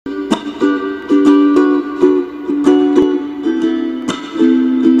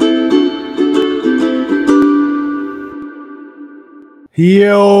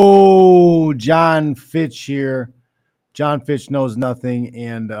Yo, John Fitch here. John Fitch knows nothing,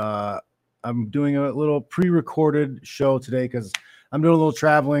 and I'm doing a little pre-recorded show today because I'm doing a little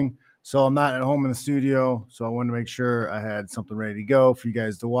traveling, so I'm not at home in the studio. So I wanted to make sure I had something ready to go for you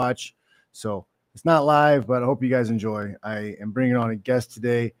guys to watch. So it's not live, but I hope you guys enjoy. I am bringing on a guest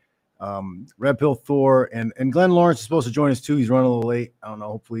today, Red Pill Thor, and Glenn Lawrence is supposed to join us too. He's running a little late. I don't know.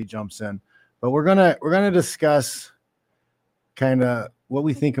 Hopefully he jumps in, but we're gonna discuss kind of what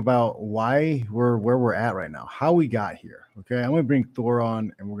we think about why we're where we're at right now, how we got here. Okay, I'm gonna bring Thor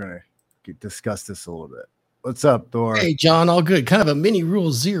on, and we're gonna discuss this a little bit. What's up, Thor? Hey, John, all good. Kind of a mini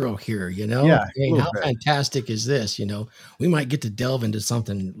rule zero here, you know? Yeah, I mean, how fantastic is this? You know, we might get to delve into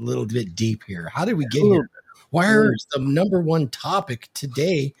something a little bit deep here. How did we get here? Why is the number one topic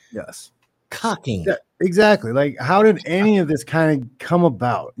today? Yes. Cocking. Yeah, exactly. Like, how did any of this kind of come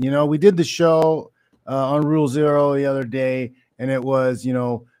about? You know, we did the show on Rule Zero the other day, and it was, you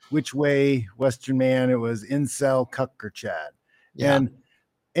know, which way Western man? It was incel, cuck, or Chad. Yeah.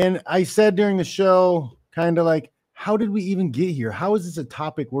 And I said during the show, kind of like, how did we even get here? How is this a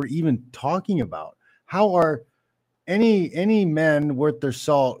topic we're even talking about? How are any men worth their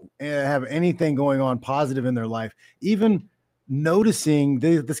salt have anything going on positive in their life, even noticing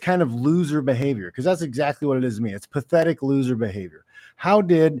this kind of loser behavior? Because that's exactly what it is to me. It's pathetic loser behavior. How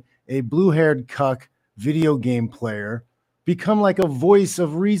did a blue-haired cuck video game player become like a voice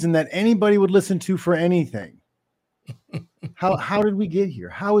of reason that anybody would listen to for anything? How did we get here?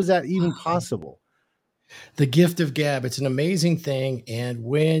 How is that even possible? The gift of gab. It's an amazing thing. And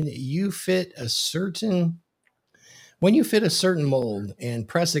when you fit a certain mold and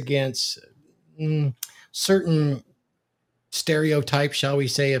press against certain stereotypes, shall we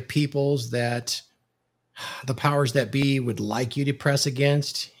say, of peoples that the powers that be would like you to press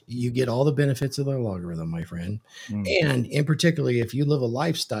against, you get all the benefits of the logarithm, my friend. And in particular, if you live a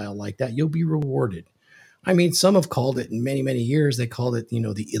lifestyle like that, you'll be rewarded. I mean, some have called it in many, many years, they called it,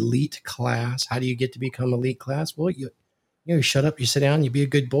 the elite class. How do you get to become elite class? Well, you shut up, you sit down, you be a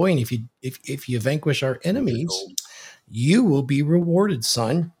good boy. And if you vanquish our enemies, you will be rewarded,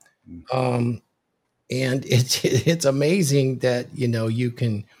 son. And it's amazing that, you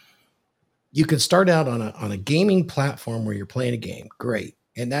can start out on a gaming platform where you're playing a game. Great.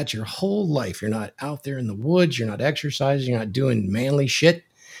 And that's your whole life. You're not out there in the woods. You're not exercising. You're not doing manly shit.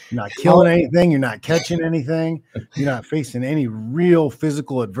 You're not killing anything. You're not catching anything. You're not facing any real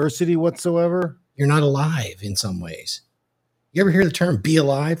physical adversity whatsoever. You're not alive in some ways. You ever hear the term be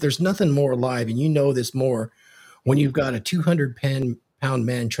alive? There's nothing more alive. And you know this more when you've got a 200-pound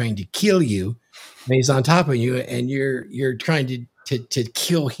man trying to kill you, and he's on top of you, and you're trying to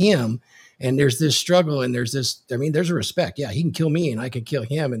kill him. And there's this struggle, and there's a respect. Yeah, he can kill me and I can kill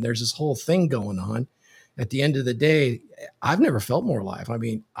him. And there's this whole thing going on. At the end of the day, I've never felt more alive. I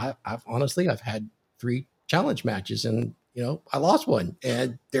mean, I've honestly had 3 challenge matches, and, I lost one,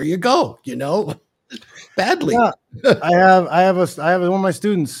 and there you go, badly. Yeah. I have one of my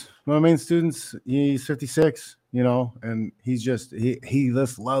students, one of my main students. He's 56, and he's he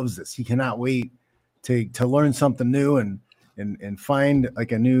just loves this. He cannot wait to learn something new and find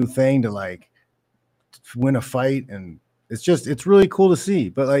like a new thing to like win a fight. And it's really cool to see.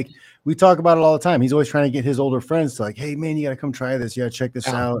 But like, we talk about it all the time. He's always trying to get his older friends to like, hey man, you got to come try this. You got to check this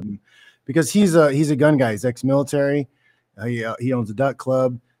out. And because he's a gun guy, he's ex-military. He owns a duck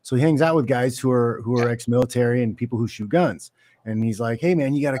club. So he hangs out with guys who are ex-military and people who shoot guns. And he's like, hey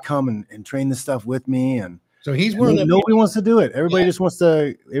man, you got to come and train this stuff with me. And so he's one of them. Nobody wants to do it. Everybody just wants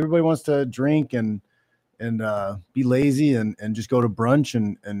to drink and be lazy and just go to brunch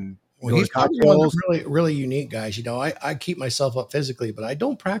and well, he's probably one of the really, really unique guys. I keep myself up physically, but I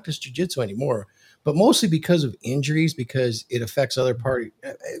don't practice jiu-jitsu anymore, but mostly because of injuries, because it affects other parties.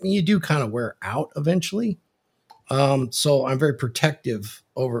 I mean, you do kind of wear out eventually. So I'm very protective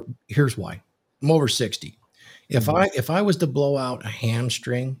over, here's why. I'm over 60. If I was to blow out a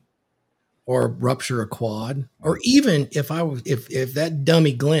hamstring or rupture a quad, or even if that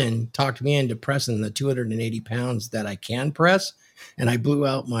dummy Glenn talked me into pressing the 280 pounds that I can press, and I blew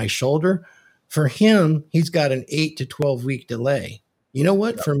out my shoulder, for him, he's got an 8 to 12 week delay. You know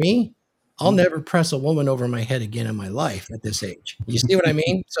what? For me, I'll never press a woman over my head again in my life at this age. You see what I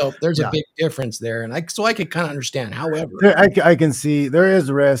mean? So there's a big difference there. And I can kind of understand. However, I can see there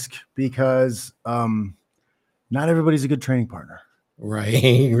is risk because not everybody's a good training partner. Right.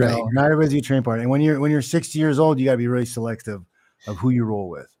 Not everybody's a good training partner. And when you're 60 years old, you got to be really selective of who you roll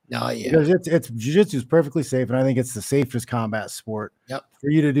with. Oh, yeah. Because it's jiu-jitsu is perfectly safe, and I think it's the safest combat sport for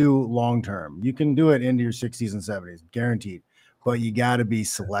you to do long term. You can do it into your 60s and 70s, guaranteed. But you got to be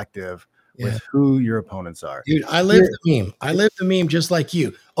selective Yeah. with who your opponents are. Dude, I live the meme. I live the meme just like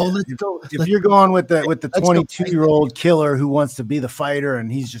you. Oh, let's go. If you're going with the 22-year-old Right. killer who wants to be the fighter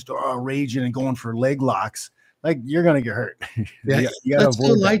and he's just raging and going for leg locks, like you're gonna get hurt. Yeah, You gotta let's go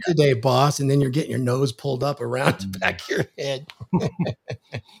avoid that. light today, boss. And then you're getting your nose pulled up around the back of your head.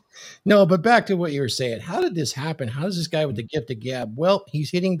 No, but back to what you were saying. How did this happen? How does this guy with the gift of gab? Well,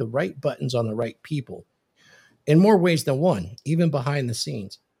 he's hitting the right buttons on the right people in more ways than one, even behind the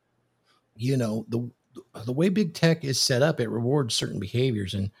scenes. You know, the way big tech is set up, it rewards certain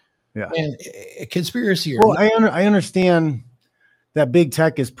behaviors. And Yeah. a conspiracy or Well, I understand that big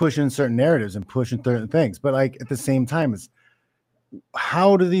tech is pushing certain narratives and pushing certain things, but like at the same time, it's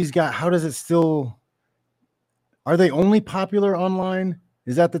how does it still, are they only popular online?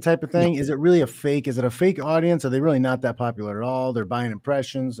 Is that the type of thing? Is it really is it a fake audience? Are they really not that popular at all? They're buying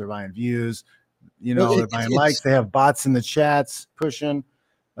impressions, they're buying views, they're buying likes, they have bots in the chats pushing.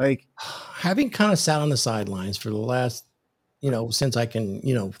 Like, having kind of sat on the sidelines for the last, since I can,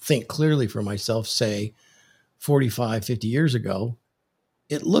 think clearly for myself, say 45, 50 years ago,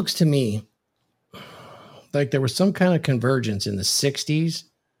 it looks to me like there was some kind of convergence in the 60s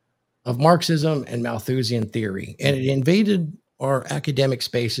of Marxism and Malthusian theory. And it invaded our academic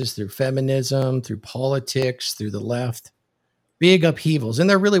spaces through feminism, through politics, through the left, big upheavals. And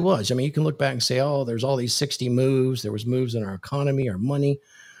there really was. I mean, you can look back and say, oh, there's all these 60 moves. There was moves in our economy, our money,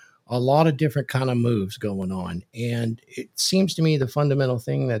 a lot of different kind of moves going on. And it seems to me the fundamental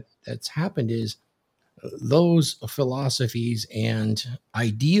thing that's happened is those philosophies and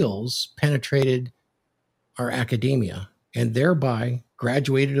ideals penetrated our academia and thereby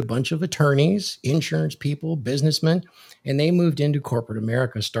graduated a bunch of attorneys, insurance people, businessmen, and they moved into corporate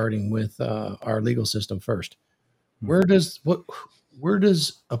America, starting with our legal system first. Where does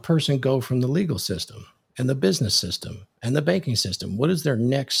a person go from the legal system and the business system and the banking system? What is their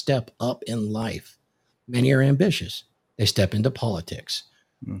next step up in life? Many are ambitious. They step into politics.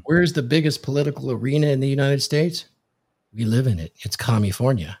 Where's the biggest political arena in the United States? We live in it. It's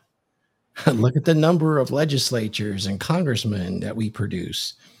California. Look at the number of legislatures and congressmen that we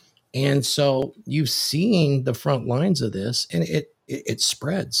produce. And so you've seen the front lines of this, and it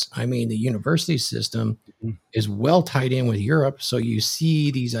spreads. I mean, the university system is well tied in with Europe. So you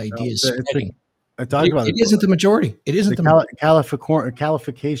see these ideas spreading. I talked about it. It isn't the majority. It isn't the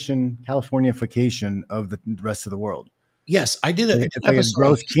Californification of the rest of the world. Yes, I did it. It's like a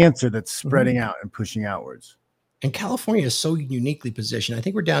gross cancer that's spreading out and pushing outwards. And California is so uniquely positioned. I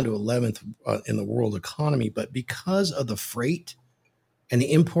think we're down to 11th in the world economy, but because of the freight and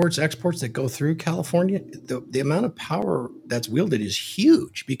the imports, exports that go through California, the amount of power that's wielded is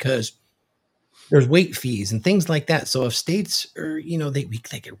huge because there's weight fees and things like that. So if states are, they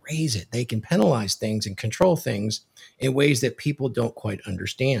can raise it, they can penalize things and control things in ways that people don't quite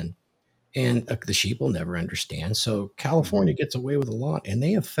understand. And the sheep will never understand. So California gets away with a lot, and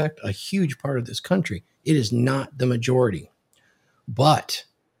they affect a huge part of this country. It is not the majority. But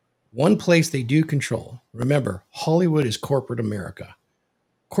one place they do control, remember, Hollywood is corporate America.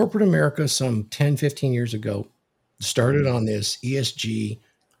 Corporate America, some 10, 15 years ago, started on this ESG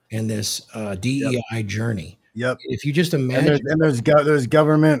and this DEI journey. Yep. If you just imagine, and there's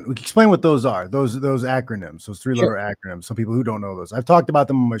government. We can explain what those are. Those acronyms. Those three-letter acronyms. Some people who don't know those. I've talked about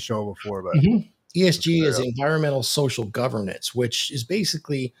them on my show before, but ESG is environmental social governance, which is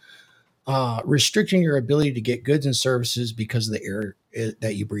basically restricting your ability to get goods and services because the air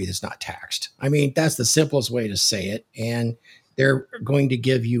that you breathe is not taxed. I mean, that's the simplest way to say it. And they're going to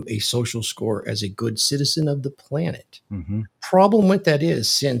give you a social score as a good citizen of the planet. Problem with that is,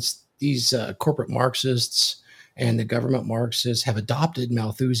 since these corporate Marxists and the government Marxists have adopted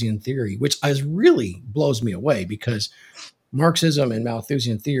Malthusian theory, which really blows me away, because Marxism and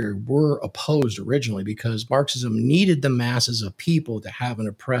Malthusian theory were opposed originally because Marxism needed the masses of people to have an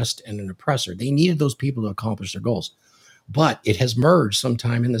oppressed and an oppressor. They needed those people to accomplish their goals. But it has merged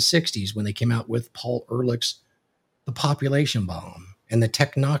sometime in the 60s when they came out with Paul Ehrlich's The Population Bomb and the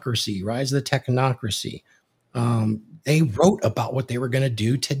technocracy, rise of the technocracy. They wrote about what they were going to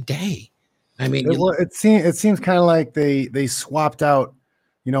do today. I mean, it seems kind of like they swapped out,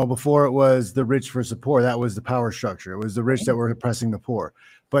 before it was the rich versus the poor. That was the power structure. It was the rich that were oppressing the poor.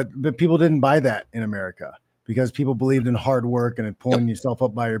 But people didn't buy that in America because people believed in hard work and pulling yourself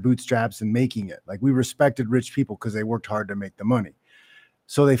up by your bootstraps and making it. Like, we respected rich people because they worked hard to make the money.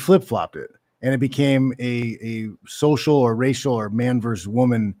 So they flip-flopped it, and it became a social or racial or man versus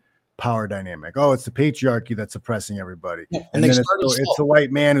woman power dynamic. Oh, it's the patriarchy that's oppressing everybody. Yeah, and then it's the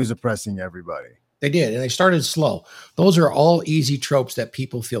white man who's oppressing everybody. They did, and they started slow. Those are all easy tropes that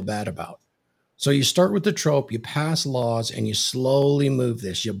people feel bad about. So you start with the trope, you pass laws, and you slowly move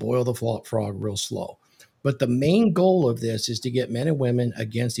this. You boil the frog real slow. But the main goal of this is to get men and women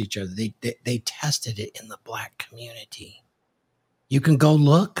against each other. They tested it in the black community. You can go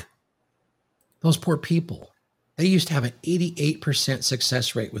look. Those poor people. They used to have an 88%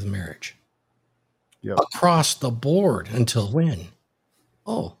 success rate with marriage. Yep. Across the board until when?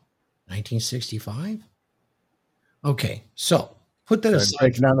 Oh, 1965? Okay, so put that aside.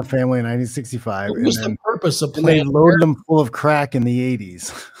 Breaking down the family in 1965. What was the purpose of they Planned loaded them full of crack in the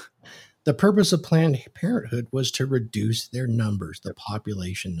 80s. The purpose of Planned Parenthood was to reduce their numbers, the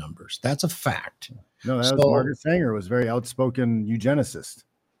population numbers. That's a fact. No, that was Margaret Sanger, was very outspoken eugenicist.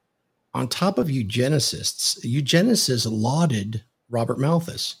 On top of eugenicists lauded Robert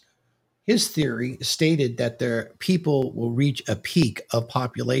Malthus. His theory stated that their people will reach a peak of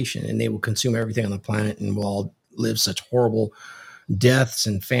population and they will consume everything on the planet and will all live such horrible deaths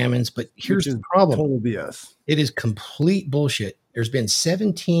and famines. But here's the problem. Total BS. It is complete bullshit. There's been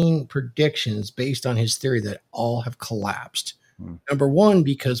 17 predictions based on his theory that all have collapsed. Number one,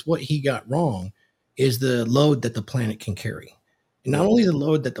 because what he got wrong is the load that the planet can carry. And not only the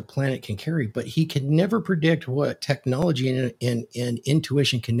load that the planet can carry, but he can never predict what technology and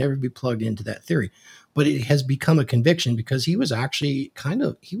intuition can never be plugged into that theory. But it has become a conviction because he was actually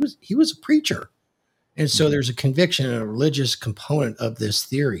he was a preacher. And so there's a conviction and a religious component of this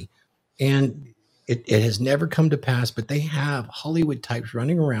theory. And it has never come to pass, but they have Hollywood types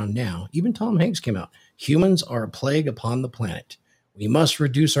running around now. Even Tom Hanks came out. Humans are a plague upon the planet. We must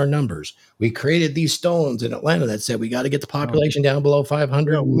reduce our numbers. We created these stones in Atlanta that said we got to get the population down below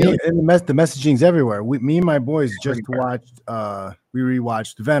 500 million. And the messaging's everywhere. Me and my boys just watched, we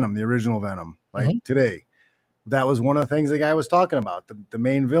rewatched Venom, the original Venom, today. That was one of the things the guy was talking about. The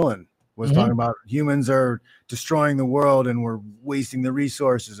main villain was talking about humans are destroying the world and we're wasting the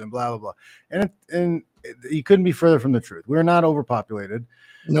resources and blah, blah, blah. And you couldn't be further from the truth. We're not overpopulated.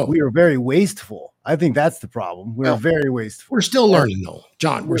 No, we are very wasteful. I think that's the problem. We're very wasteful. We're still learning, though,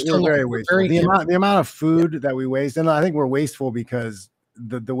 John. We're still very wasteful. The amount of food that we waste, and I think we're wasteful because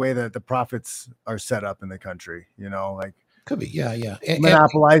the way that the profits are set up in the country. Could be, yeah.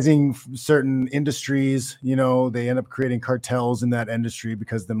 Monopolizing certain industries. They end up creating cartels in that industry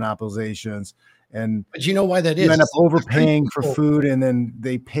because of the monopolizations. But you know why that is? You end up overpaying for food, and then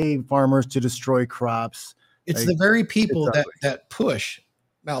they pay farmers to destroy crops. It's the very people that push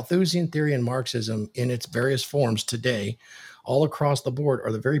Malthusian theory and Marxism in its various forms today, all across the board,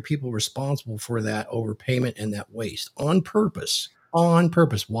 are the very people responsible for that overpayment and that waste on purpose. On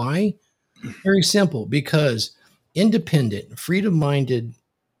purpose. Why? Very simple. Because independent, freedom-minded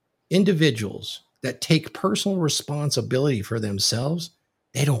individuals that take personal responsibility for themselves,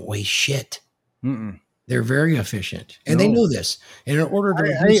 they don't waste shit. They're very efficient, and they know this. And in order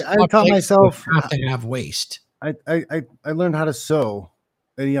to, I taught myself have to have waste. I learned how to sew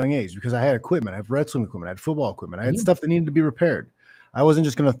at a young age because I had equipment. I have wrestling equipment. I had football equipment. I had stuff that needed to be repaired. I wasn't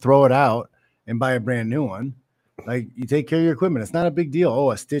just going to throw it out and buy a brand new one. Like, you take care of your equipment. It's not a big deal.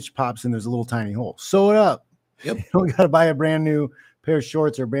 Oh, a stitch pops and there's a little tiny hole. Sew it up. Yep. You don't got to buy a brand new pair of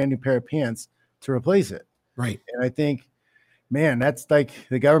shorts or a brand new pair of pants to replace it. Right. And I think, man, that's like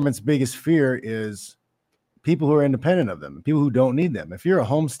the government's biggest fear is people who are independent of them, people who don't need them. If you're a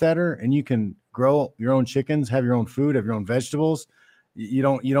homesteader and you can grow your own chickens, have your own food, have your own vegetables, you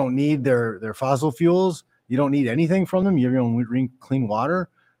don't need their fossil fuels. You don't need anything from them. You have your own clean water.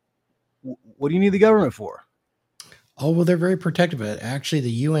 What do you need the government for? Oh, well, they're very protective of it. Actually,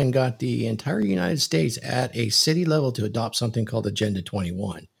 the UN got the entire United States at a city level to adopt something called Agenda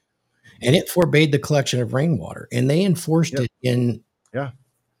 21. And it forbade the collection of rainwater. And they enforced it in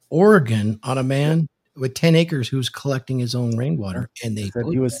Oregon on a man with 10 acres who's collecting his own rainwater. And they said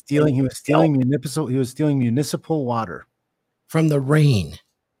he was stealing municipal water from the rain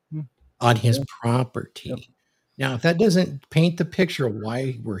on his property. Now, if that doesn't paint the picture of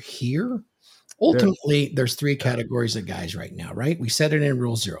why we're here, ultimately, there's three categories of guys right now, right? We said it in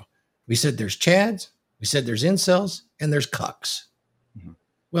Rule 0. We said there's Chads, we said there's incels, and there's cucks.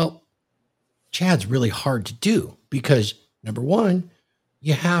 Well, Chad's really hard to do because, number one,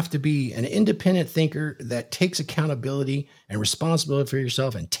 you have to be an independent thinker that takes accountability and responsibility for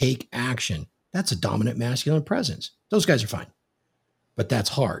yourself and take action. That's a dominant masculine presence. Those guys are fine, but that's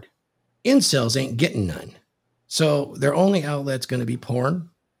hard. Incels ain't getting none. So their only outlet's going to be porn.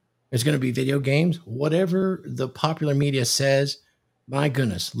 It's going to be video games, whatever the popular media says. My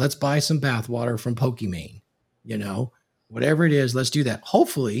goodness, let's buy some bathwater from Pokimane. Whatever it is, let's do that.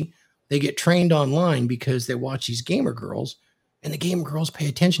 Hopefully they get trained online because they watch these gamer girls and the gamer girls pay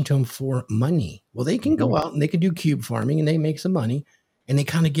attention to them for money. Well, they can go out and they can do cube farming and they make some money and they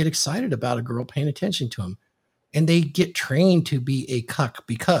kind of get excited about a girl paying attention to them. And they get trained to be a cuck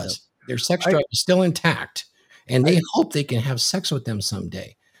because their sex drive is still intact and they hope they can have sex with them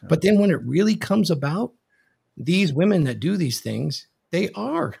someday. But then when it really comes about, these women that do these things, they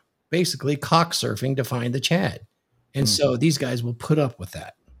are basically cock surfing to find the Chad. And so these guys will put up with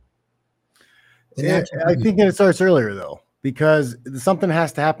that. I think it starts earlier though, because something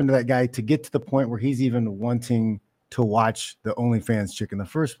has to happen to that guy to get to the point where he's even wanting to watch the OnlyFans chick in the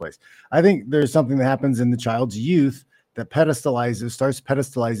first place. I think there's something that happens in the child's youth that starts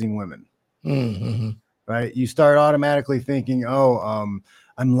pedestalizing women. Mm-hmm. Right? You start automatically thinking, "Oh,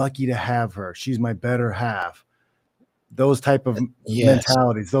 I'm lucky to have her. She's my better half." Those type of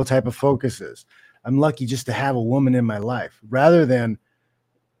mentalities, those type of focuses. I'm lucky just to have a woman in my life, rather than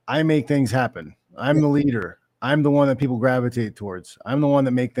I make things happen. I'm the leader. I'm the one that people gravitate towards. I'm the one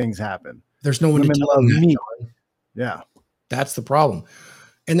that make things happen. There's no one Women to tell love them me. that. Yeah, that's the problem,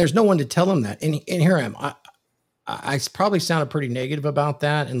 and there's no one to tell them that. And here I am. I probably sounded pretty negative about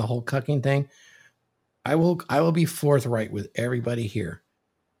that and the whole cucking thing. I will be forthright with everybody here.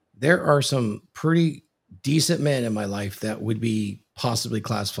 There are some pretty decent men in my life that would be possibly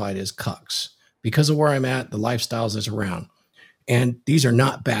classified as cucks because of where I'm at, the lifestyles that's around. And these are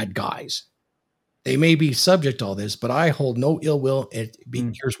not bad guys. They may be subject to all this, but I hold no ill will.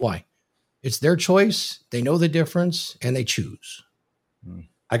 Here's why. It's their choice. They know the difference and they choose.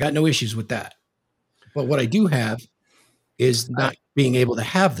 I got no issues with that. But what I do have is not being able to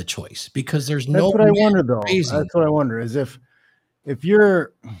have the choice because there's that's what I wonder though. Raising. That's what I wonder is if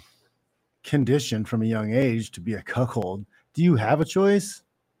you're conditioned from a young age to be a cuckold, do you have a choice?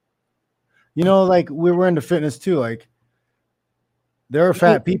 You know, like we were into fitness too. Like there are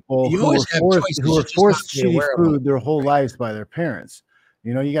fat people who are forced shitty food their whole lives by their parents.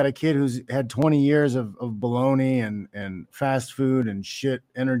 You know, you got a kid who's had 20 years of bologna and fast food and shit,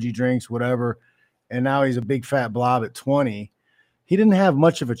 energy drinks, whatever. And now he's a big fat blob at 20. He didn't have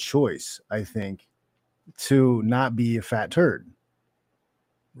much of a choice, I think, to not be a fat turd.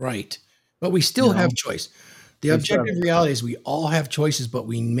 Right. But we still have choice. The objective reality is we all have choices, but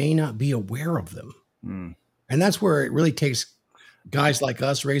we may not be aware of them. And that's where it really takes guys like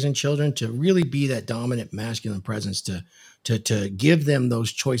us raising children to really be that dominant masculine presence to give them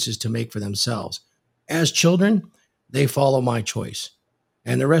those choices to make for themselves. As children, they follow my choice.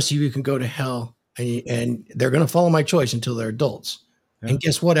 And the rest of you can go to hell and they're going to follow my choice until they're adults. Yeah. And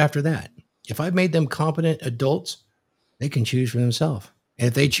guess what? After that, if I've made them competent adults, they can choose for themselves. And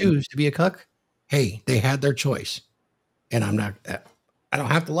if they choose to be a cuck, hey, they had their choice. And I don't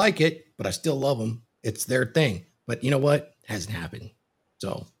have to like it, but I still love them. It's their thing. But you know what? It hasn't happened.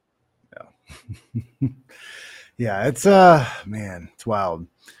 So, yeah. Yeah, it's man, it's wild.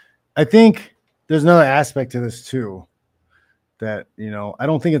 I think there's another aspect to this too that, you know, I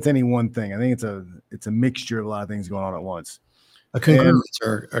don't think it's any one thing. I think it's a mixture of a lot of things going on at once. A congruence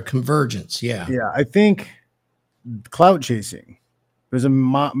or a convergence, yeah. Yeah, I think clout chasing. There's a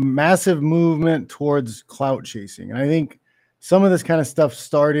massive movement towards clout chasing. And I think some of this kind of stuff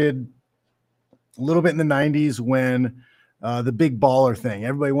started a little bit in the 90s when the big baller thing,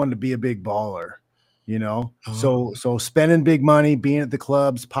 everybody wanted to be a big baller, you know? So spending big money, being at the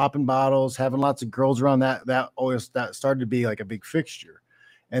clubs, popping bottles, having lots of girls around that started to be like a big fixture.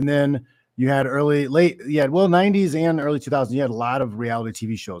 And then you had 90s and early 2000s, you had a lot of reality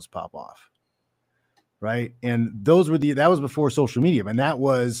TV shows pop off. Right. And that was before social media. And that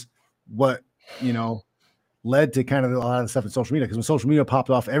was what, you know, led to kind of a lot of the stuff in social media. Because when social media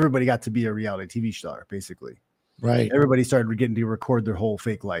popped off, everybody got to be a reality TV star, basically. Right. Everybody started getting to record their whole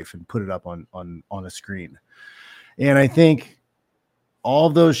fake life and put it up on a screen. And I think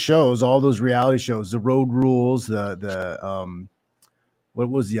all those shows, all those reality shows, the Road Rules, what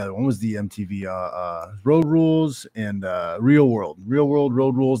was the other one? Was the MTV Road Rules and Real World,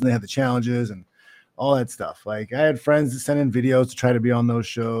 Road Rules, and they had the challenges and all that stuff. Like I had friends that sent in videos to try to be on those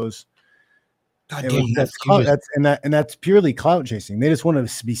shows. That's purely clout chasing. They just want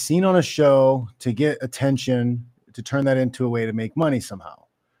to be seen on a show to get attention, to turn that into a way to make money somehow.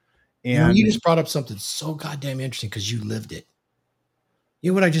 And you just brought up something so goddamn interesting because you lived it. You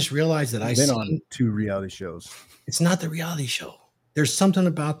know what I just realized that I've been on 2 reality shows. It's not the reality show. There's something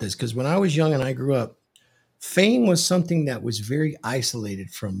about this because when I was young and I grew up, fame was something that was very isolated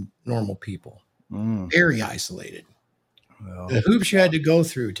from normal people. Very isolated. Well, the hoops you had to go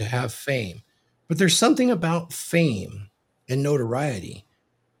through to have fame. But there's something about fame and notoriety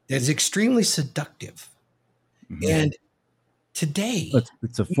that is extremely seductive. Mm-hmm. And today,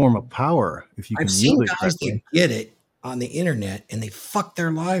 it's a form of power. If you can I've seen guys that get it on the internet and they fuck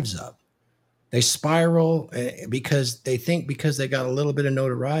their lives up. They spiral because they think because they got a little bit of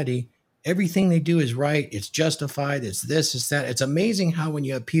notoriety, everything they do is right. It's justified. It's this, it's that. It's amazing how when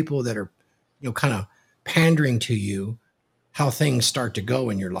you have people that are, kind of pandering to you, how things start to go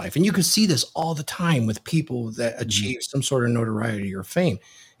in your life. And you can see this all the time with people that achieve some sort of notoriety or fame.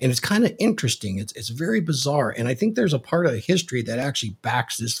 And it's kind of interesting. It's very bizarre. And I think there's a part of history that actually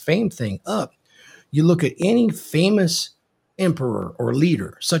backs this fame thing up. You look at any famous emperor or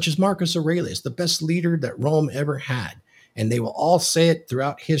leader, such as Marcus Aurelius, the best leader that Rome ever had. And they will all say it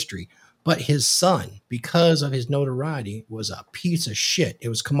throughout history. But his son, because of his notoriety, was a piece of shit. It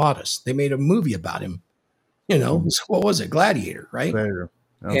was Commodus. They made a movie about him. What was it? Gladiator, right? Gladiator.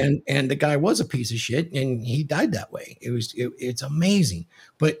 Oh. And the guy was a piece of shit, and he died that way. It's amazing.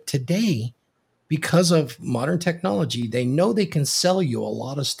 But today, because of modern technology, they know they can sell you a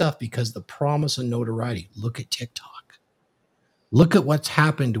lot of stuff because of the promise of notoriety. Look at TikTok. Look at what's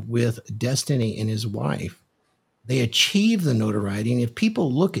happened with Destiny and his wife. They achieve the notoriety, and if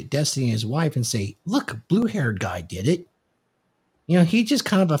people look at Destiny and his wife and say, "Look, a blue-haired guy did it," he just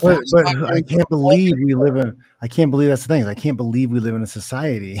kind of a but I can't believe we live in. I can't believe that's the thing. I can't believe we live in a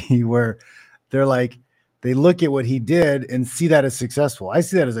society where they're like, they look at what he did and see that as successful. I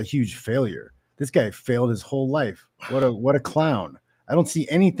see that as a huge failure. This guy failed his whole life. What a clown. I don't see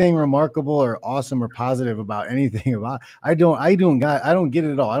anything remarkable or awesome or positive about anything about. I don't get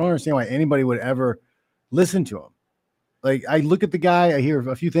it at all. I don't understand why anybody would ever listen to him. Like, I look at the guy, I hear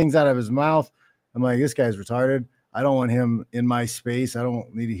a few things out of his mouth. I'm like, this guy's retarded. I don't want him in my space. I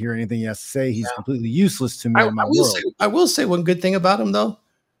don't need to hear anything he has to say. He's completely useless to me in my world. I will say one good thing about him, though,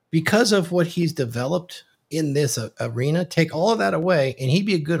 because of what he's developed in this arena, take all of that away, and he'd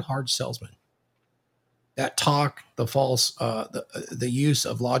be a good hard salesman. That talk, the false, the use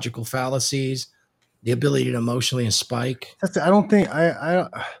of logical fallacies, the ability to emotionally spike. I don't think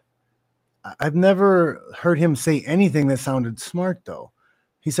I've never heard him say anything that sounded smart, though.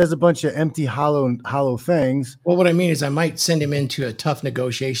 He says a bunch of empty, hollow things. Well, what I mean is I might send him into a tough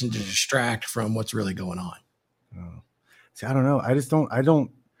negotiation to distract from what's really going on. Oh. See, I don't know. I just don't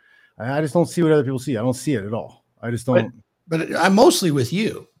see what other people see. I don't see it at all. I just don't. But I'm mostly with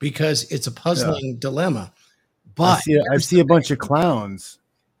you because it's a puzzling dilemma. But I see a bunch of clowns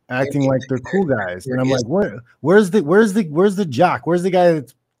acting like they're cool guys, and I'm like, where's the jock? Where's the guy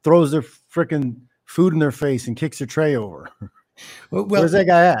that throws their freaking food in their face and kicks their tray over? Well, where's that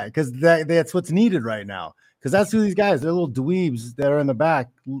guy at? Because that's what's needed right now. Because that's who these guys, they're little dweebs that are in the back.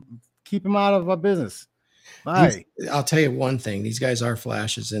 Keep them out of our business. Bye. I'll tell you one thing. These guys are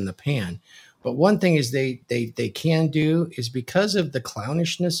flashes in the pan. But one thing is they can do is because of the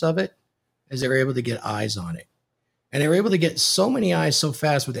clownishness of it, is they're able to get eyes on it. And they're able to get so many eyes so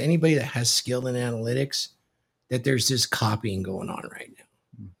fast with anybody that has skill in analytics that there's this copying going on right now.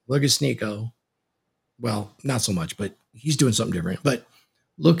 Look at Sneeko. Well, not so much, but he's doing something different. But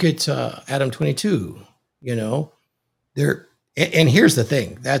look at Adam 22. And here's the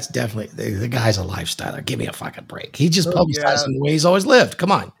thing. That's definitely the guy's a lifestyler. Give me a fucking break. He just publicized the way he's always lived.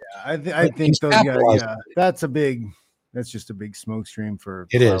 Come on. Yeah, I think those guys. Yeah, that's just a big smoke stream for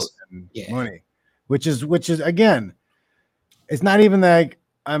money, which is again, it's not even like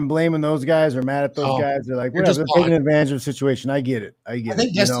I'm blaming those guys or mad at those guys. They're like, whatever, they're taking advantage of the situation. I get it. I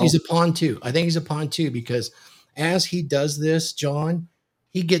think Destiny's a pawn too. I think he's a pawn too because as he does this, John,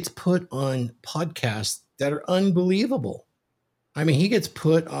 he gets put on podcasts that are unbelievable. I mean, he gets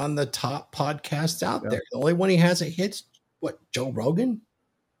put on the top podcasts out there. The only one he hasn't hit's Joe Rogan?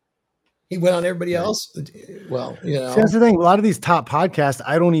 He went on everybody else. Well, See, that's the thing. A lot of these top podcasts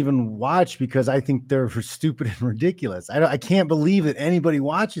I don't even watch because I think they're stupid and ridiculous. I can't believe that anybody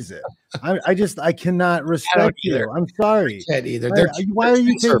watches it. I cannot respect you. I'm sorry. I can't either. Why are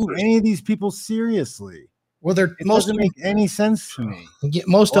you taking any of these people seriously? Well, it doesn't make any sense to me. I guess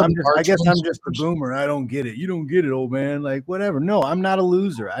I'm just a boomer. I don't get it. You don't get it, old man. Like, whatever. No, I'm not a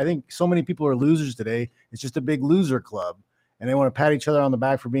loser. I think so many people are losers today. It's just a big loser club, and they want to pat each other on the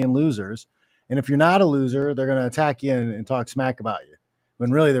back for being losers. And if you're not a loser, they're going to attack you and talk smack about you,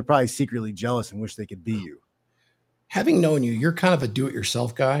 when really they're probably secretly jealous and wish they could be you. Having known you, you're kind of a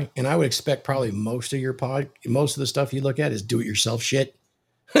do-it-yourself guy, and I would expect probably most of the stuff you look at is do-it-yourself shit.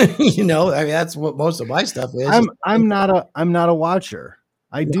 I mean, that's what most of my stuff is. I'm not a watcher.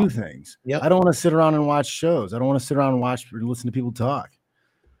 I do things. Yep. I don't want to sit around and watch shows. I don't want to sit around and watch or listen to people talk.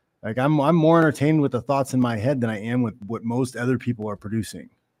 Like I'm more entertained with the thoughts in my head than I am with what most other people are producing.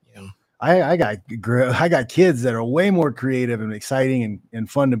 Yeah. I got kids that are way more creative and exciting and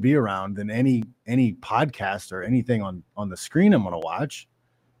fun to be around than any podcast or anything on the screen I'm going to watch.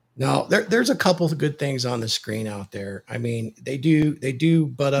 No, there's a couple of good things on the screen out there. I mean, they do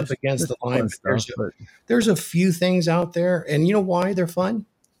butt up against There's the some line, fun but stuff, but there's a few things out there, and you know why they're fun?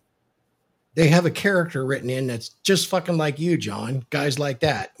 They have a character written in that's just fucking like you, John. Guys like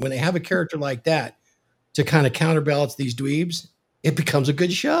that. When they have a character like that to kind of counterbalance these dweebs, it becomes a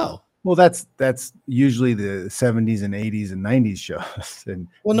good show. well, that's usually the 70s and 80s and 90s shows and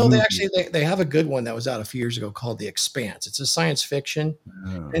Well, no, movies. they have a good one that was out a few years ago called The Expanse. It's a science fiction,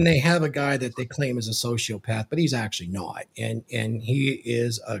 Oh. and they have a guy that they claim is a sociopath, but he's actually not. And he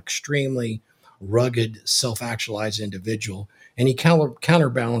is an extremely rugged, self-actualized individual, and he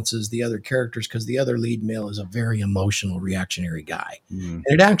counterbalances the other characters because the other lead male is a very emotional, reactionary guy. Mm. And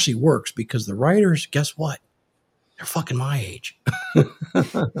it actually works because the writers, guess what? They're fucking my age.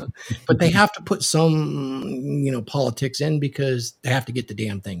 But they have to put some, politics in because they have to get the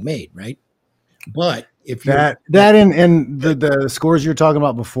damn thing made, right? But if you're That and the scores you're talking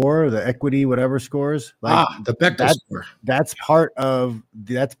about before, the equity whatever scores, like the Bechdel that score,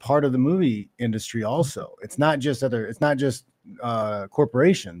 that's part of the movie industry also. It's not just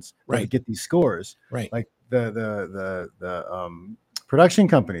corporations that right, get these scores. right, Like the production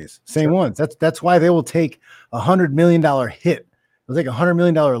companies, same sure. ones. That's why they will take $100 million hit. They'll take $100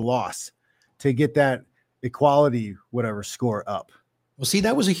 million loss to get that equality whatever score up. Well, see,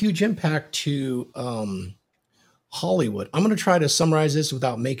 that was a huge impact to Hollywood. I'm going to try to summarize this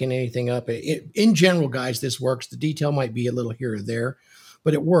without making anything up. In general, guys, this works. The detail might be a little here or there,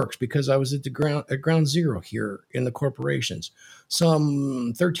 but it works because I was at ground zero here in the corporations.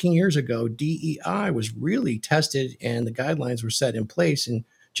 Some 13 years ago, DEI was really tested and the guidelines were set in place. And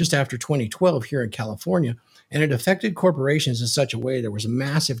just after 2012 here in California, and it affected corporations in such a way there was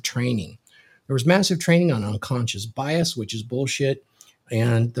massive training. There was massive training on unconscious bias, which is bullshit.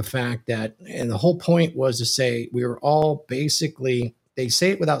 And the fact that, and the whole point was to say we were all basically, they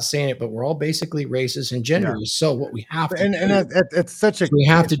say it without saying it, but we're all basically racist and Yeah. genderless. So what we have to And do, it's such a we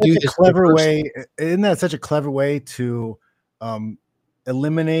have to do this clever way. Isn't that such a clever way to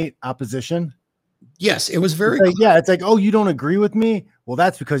eliminate opposition? Yes, it was very. It's like, oh, you don't agree with me? Well,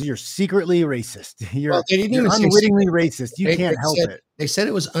 that's because you're secretly racist. You're They didn't you're even say unwittingly racist. You can't help said, it. They said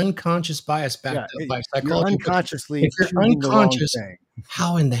it was unconscious bias backed up by You're psychology. unconsciously If you're choosing the wrong unconscious, thing.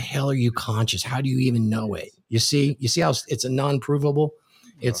 how in the hell are you conscious? How do you even know it? You see how it's a non-provable,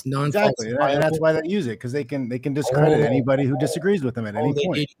 it's Exactly, and that's why they use it because they can discredit anybody who disagrees with them at any They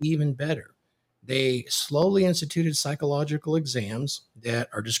point. did even better. They slowly instituted psychological exams that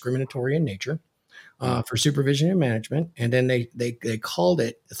are discriminatory in nature for supervision and management, and then they called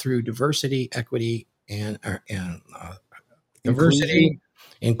it through diversity, equity, and diversity,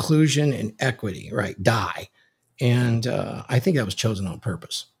 inclusion, and equity. Right, DIE, and I think that was chosen on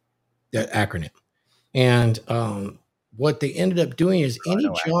purpose. That acronym, and what they ended up doing is any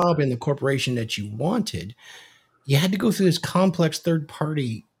job in the corporation that you wanted, you had to go through this complex third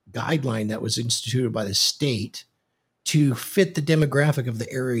party guideline that was instituted by the state to fit the demographic of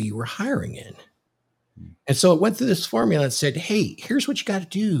the area you were hiring in. And so it went through this formula and said, hey, here's what you got to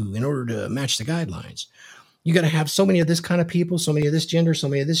do in order to match the guidelines. You got to have so many of this kind of people, so many of this gender, so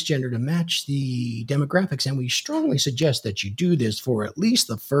many of this gender to match the demographics. And we strongly suggest that you do this for at least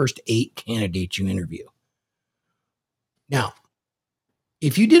the first 8 candidates you interview. Now,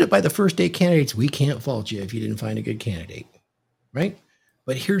 if you did it by the first 8 candidates, we can't fault you if you didn't find a good candidate, right?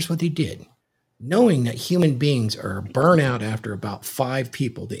 But here's what they did. Knowing that human beings are burnout after about 5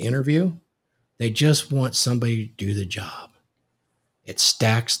 people to interview, they just want somebody to do the job. It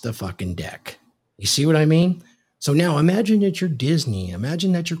stacks the fucking deck. You see what I mean? So now imagine that you're Disney.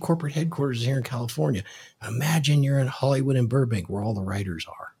 Imagine that your corporate headquarters is here in California. Imagine you're in Hollywood and Burbank where all the writers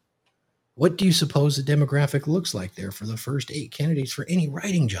are. What do you suppose the demographic looks like there for the first 8 candidates for any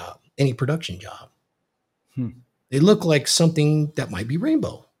writing job, any production job? They look like something that might be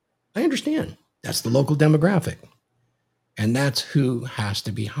rainbow. I understand. That's the local demographic. And that's who has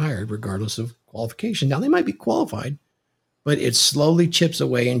to be hired regardless of qualification. Now, they might be qualified, but it slowly chips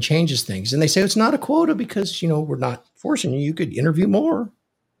away and changes things. And they say it's not a quota because, we're not forcing you. You could interview more.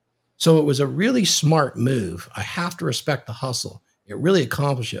 So it was a really smart move. I have to respect the hustle. It really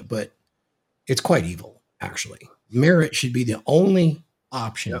accomplished it, but it's quite evil, actually. Merit should be the only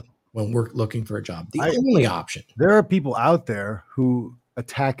option when we're looking for a job. The only option. There are people out there who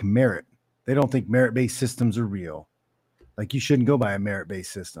attack merit. They don't think merit-based systems are real. Like, you shouldn't go by a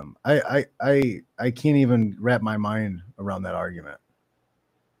merit-based system. I can't even wrap my mind around that argument.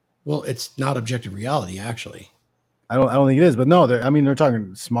 Well, it's not objective reality, actually. I don't think it is, but no, they're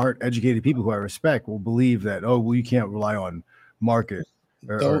talking smart, educated people who I respect will believe that, you can't rely on market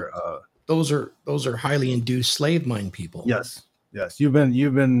those are highly induced slave mind people. Yes. Yes, you've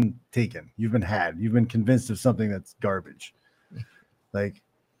been taken. You've been had. You've been convinced of something that's garbage. Like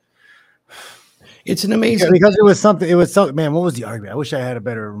It's an amazing because it was something. It was something. Man, what was the argument? I wish I had a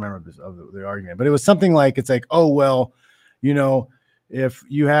better remembrance of the argument. But it was something like it's like, oh well, you know, if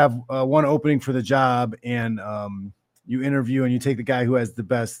you have one opening for the job and you interview and you take the guy who has the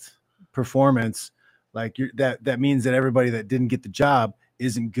best performance, like that means that everybody that didn't get the job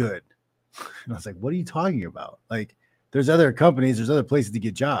isn't good. And I was like, what are you talking about? Like, there's other companies, there's other places to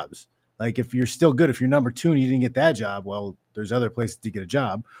get jobs. Like, if you're still good, if you're number 2 and you didn't get that job, well, there's other places to get a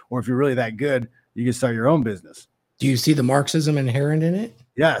job. Or if you're really that good, you can start your own business. Do you see the Marxism inherent in it?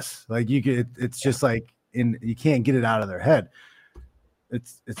 Yes. Like you could, it's just like you can't get it out of their head.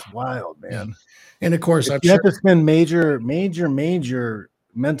 It's wild, man. Yeah. And of course, you have to spend major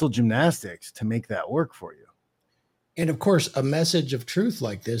mental gymnastics to make that work for you. And of course, a message of truth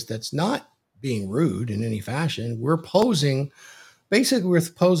like this, that's not being rude in any fashion. We're posing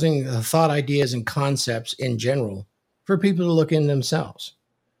thought ideas and concepts in general for people to look in themselves.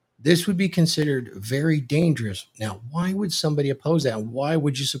 This would be considered very dangerous. Now, why would somebody oppose that? Why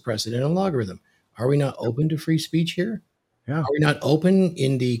would you suppress it in a logarithm? Are we not open to free speech here? Yeah. Are we not open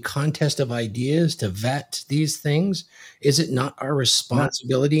in the contest of ideas to vet these things? Is it not our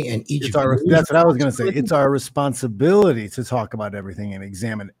responsibility and each that's what I was going to say. It's our responsibility to talk about everything and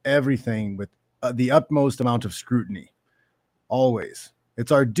examine everything with the utmost amount of scrutiny. Always.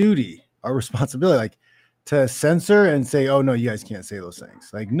 It's our duty, our responsibility, like to censor and say, oh no, you guys can't say those things.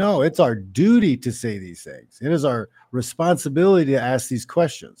 Like, no, it's our duty to say these things. It is our responsibility to ask these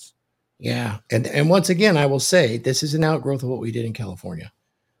questions. Yeah. And once again, I will say this is an outgrowth of what we did in California.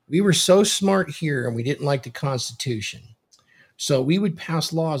 We were so smart here and we didn't like the Constitution. So we would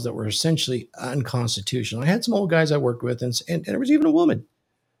pass laws that were essentially unconstitutional. I had some old guys I worked with, and there was even a woman,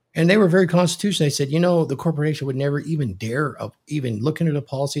 and they were very constitutional. They said, the corporation would never even dare even look into a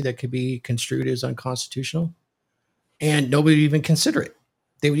policy that could be construed as unconstitutional, and nobody would even consider it.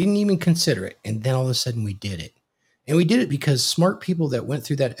 They didn't even consider it. And then all of a sudden we did it. And we did it because smart people that went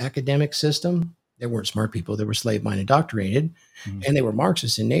through that academic system, they weren't smart people, they were slave-minded, indoctrinated, and they were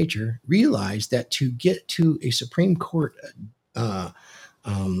Marxist in nature, realized that to get to a Supreme Court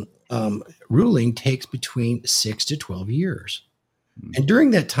ruling takes between 6 to 12 years. And during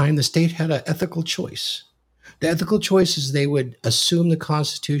that time, the state had an ethical choice. The ethical choice is they would assume the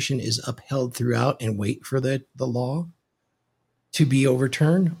Constitution is upheld throughout and wait for the law to be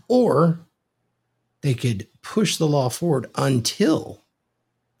overturned, or they could push the law forward until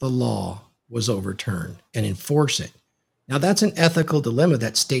the law was overturned and enforce it. Now, that's an ethical dilemma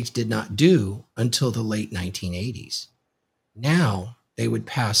that states did not do until the late 1980s. Now, they would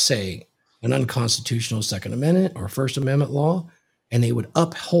pass, say, an unconstitutional Second Amendment or First Amendment law, and they would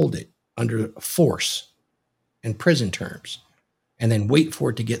uphold it under force and prison terms, and then wait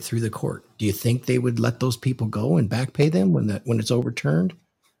for it to get through the court. Do you think they would let those people go and back pay them when it's overturned?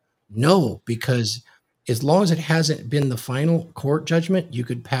 No, because as long as it hasn't been the final court judgment, you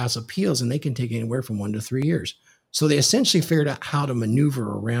could pass appeals, and they can take anywhere from 1 to 3 years. So they essentially figured out how to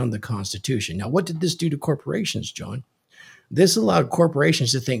maneuver around the Constitution. Now, what did this do to corporations, John? This allowed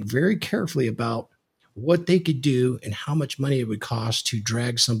corporations to think very carefully about what they could do and how much money it would cost to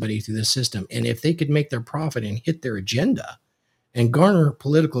drag somebody through the system. And if they could make their profit and hit their agenda and garner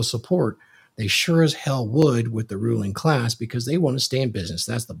political support, they sure as hell would with the ruling class, because they want to stay in business.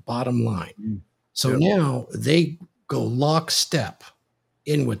 That's the bottom line. So now they go lockstep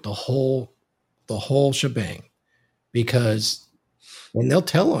in with the whole shebang, because, and they'll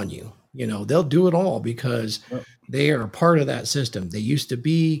tell on you, they'll do it all because they are a part of that system. They used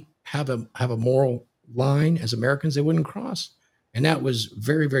to have a moral line as Americans they wouldn't cross. And that was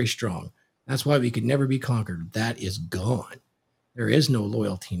very, very strong. That's why we could never be conquered. That is gone. There is no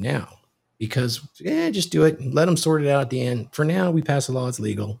loyalty now, because just do it and let them sort it out at the end. For now, we pass a law, it's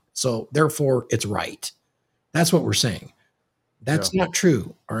legal. So therefore it's right. That's what we're saying. That's not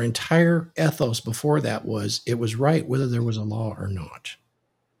true. Our entire ethos before that was it was right whether there was a law or not,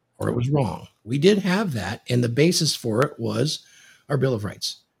 or it was wrong. We did have that, and the basis for it was our Bill of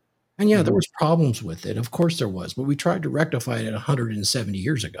Rights. And there was problems with it. Of course there was, but we tried to rectify it 170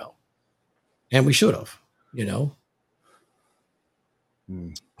 years ago. And we should have,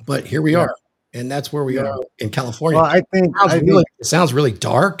 But here we are. And that's where we are in California. Well, I think it sounds really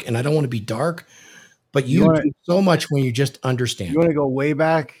dark, and I don't want to be dark, but you do so much when you just understand. You want to go way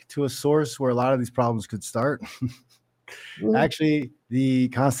back to a source where a lot of these problems could start? Actually, the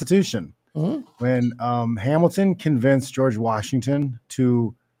Constitution. When Hamilton convinced George Washington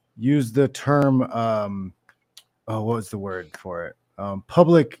to use the term, what was the word for it?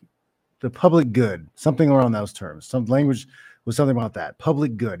 The public good, something around those terms, some language was something about that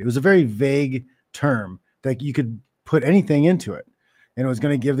public good. It was a very vague term that you could put anything into it, and it was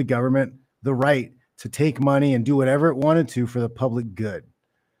going to give the government the right to take money and do whatever it wanted to for the public good.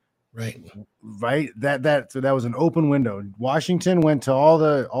 Right. So that was an open window. Washington went to all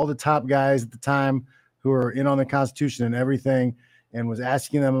the top guys at the time who were in on the Constitution and everything, and was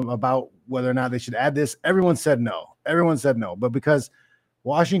asking them about whether or not they should add this. Everyone said no. But because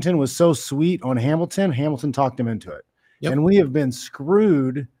Washington was so sweet on Hamilton talked him into it. Yep. And we have been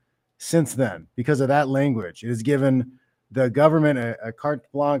screwed since then because of that language. It has given the government a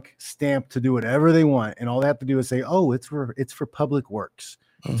carte blanche stamp to do whatever they want, and all they have to do is say, "Oh, it's for public works.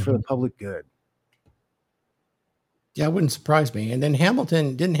 It's for the public good." Yeah, it wouldn't surprise me. And then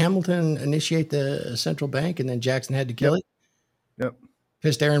didn't Hamilton initiate the central bank, and then Jackson had to kill it? Yep.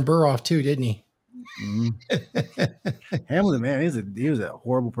 Pissed Aaron Burr off too, didn't he? Mm-hmm. Hamilton, man, he was a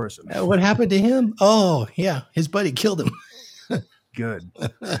horrible person. What happened to him? Oh, yeah, his buddy killed him. Good.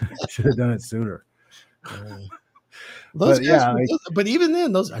 Should have done it sooner. But even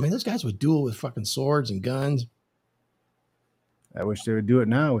then, those guys would duel with fucking swords and guns. I wish they would do it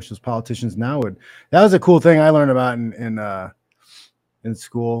now. I wish those politicians now would. That was a cool thing I learned about in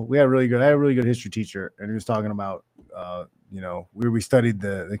school. I had a really good history teacher, and he was talking about we studied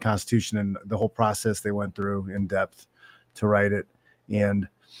the Constitution and the whole process they went through in depth to write it. And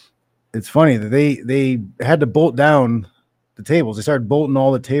it's funny that they had to bolt down the tables. They started bolting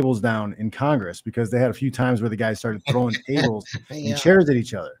all the tables down in Congress because they had a few times where the guys started throwing tables and chairs at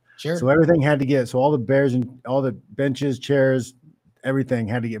each other. Sure. So everything had to get, so all the bears and all the benches, chairs, everything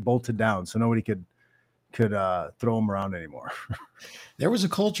had to get bolted down so nobody could throw them around anymore. There was a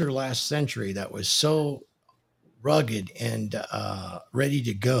culture last century that was so rugged and ready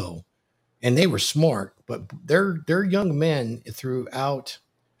to go, and they were smart, but their young men throughout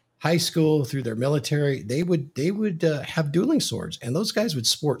high school, through their military, they would have dueling swords, and those guys would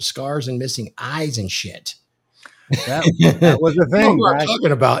sport scars and missing eyes and shit. That was the thing. We're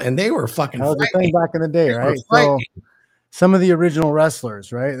talking about, and they were fucking. That was the thing back in the day, right? So some of the original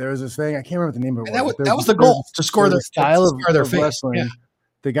wrestlers, right? There was this thing, I can't remember the name of it. That was the goal, to score their style of face. Wrestling. Yeah.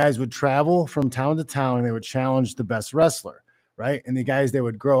 The guys would travel from town to town and they would challenge the best wrestler, right? And the guys, they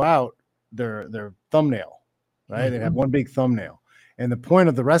would grow out their thumbnail, right? Mm-hmm. They'd have one big thumbnail. And the point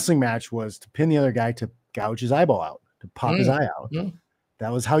of the wrestling match was to pin the other guy to gouge his eyeball out, to pop his eye out. Mm-hmm.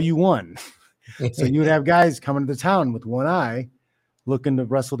 That was how you won. So you would have guys coming to town with one eye looking to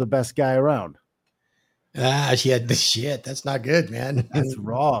wrestle the best guy around. Shit. That's not good, man. That's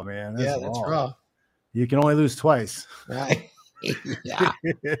raw, man. That's raw. You can only lose twice. Right. Yeah.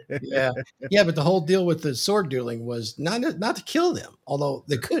 But the whole deal with the sword dueling was not to kill them, although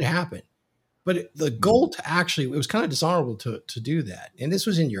that could happen. But the goal to actually, it was kind of dishonorable to do that. And this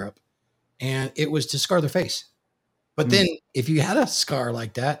was in Europe, and it was to scar their face. But then if you had a scar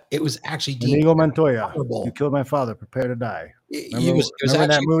like that, it was actually Inigo Montoya, you killed my father, prepare to die. Remember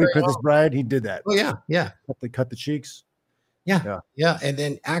that movie, Princess Bride? He did that. Oh, yeah. Cut the cheeks. Yeah. And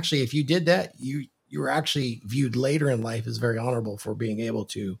then actually, if you did that, you were actually viewed later in life as very honorable for being able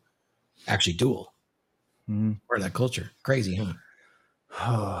to actually duel. Or that culture. Crazy,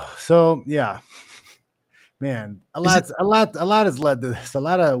 huh? So yeah, man, a lot has led to this. A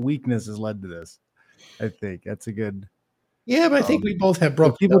lot of weakness has led to this. I think that's a good. Yeah, but I think we both have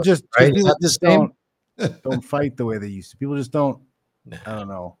broken. People just don't fight the way they used to. People just don't. No. I don't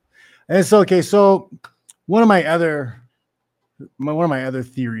know. And it's okay. So one of my other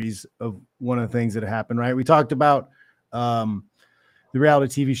theories of one of the things that happened, right? We talked about the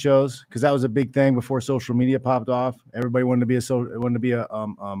reality TV shows because that was a big thing before social media popped off. Everybody wanted to be a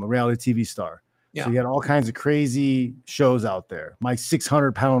reality TV star. Yeah. So you had all kinds of crazy shows out there. My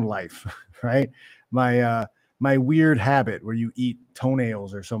 600-pound life, right? My weird habit where you eat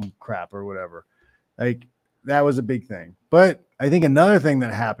toenails or some crap or whatever. Like that was a big thing. But I think another thing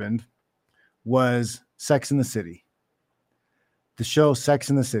that happened was Sex in the City. The show Sex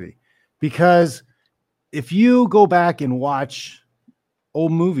in the City. Because if you go back and watch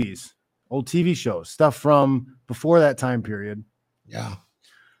old movies, old TV shows, stuff from before that time period. Yeah.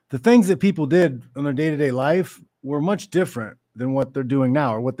 The things that people did in their day-to-day life were much different than what they're doing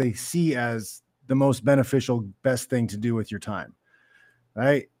now or what they see as the most beneficial, best thing to do with your time.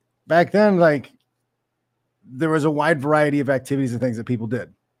 Right? Back then, like there was a wide variety of activities and things that people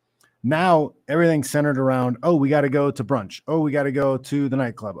did. Now everything's centered around, oh, we got to go to brunch. Oh, we got to go to the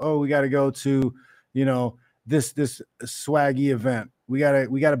nightclub. Oh, we got to go to, this swaggy event. We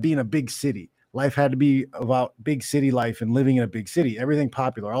gotta be in a big city. Life had to be about big city life and living in a big city. Everything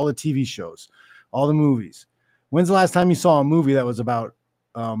popular, all the TV shows, all the movies. When's the last time you saw a movie that was about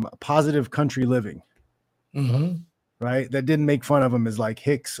positive country living? Mm-hmm. right, that didn't make fun of them as like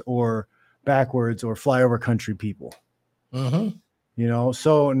hicks or backwards or flyover country people. Mm-hmm. You know,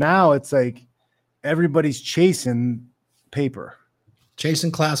 so now it's like everybody's chasing paper.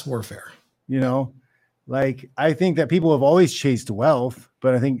 Chasing class warfare. You know, like I think that people have always chased wealth,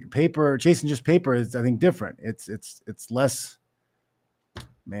 but I think chasing just paper is, I think, different. It's less,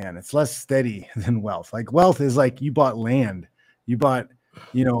 man, it's less steady than wealth. Like wealth is like you bought land, you bought,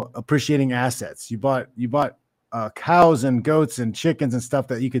 you know, appreciating assets, you bought cows and goats and chickens and stuff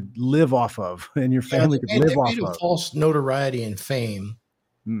that you could live off of and your Yeah, family could live they off made a of. false notoriety and fame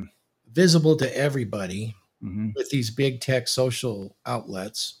Mm. visible to everybody Mm-hmm. with these big tech social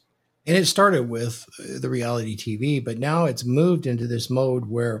outlets. And it started with the reality TV, but now it's moved into this mode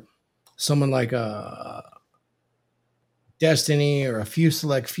where someone like a Destiny or a few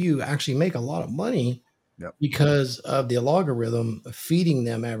select few actually make a lot of money Yep. because of the algorithm feeding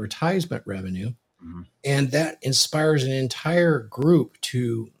them advertisement revenue. Mm-hmm. And that inspires an entire group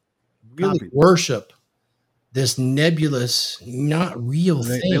to really Copy. worship this nebulous, not real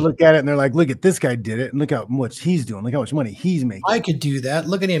They thing. look at it and they're like, look at this guy did it. And look how much he's doing. Look how much money he's making. I could do that.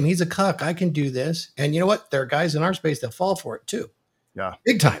 Look at him. He's a cuck. I can do this. And you know what? There are guys in our space that fall for it too. Yeah.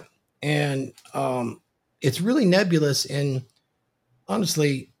 Big time. And it's really nebulous. And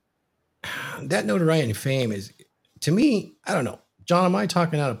honestly, that notoriety and fame is, to me, I don't know. John, am I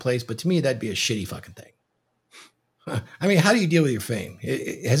talking out of place? But to me, that'd be a shitty fucking thing. I mean, how do you deal with your fame?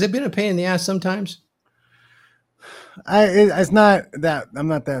 Has it been a pain in the ass sometimes? It's not that I'm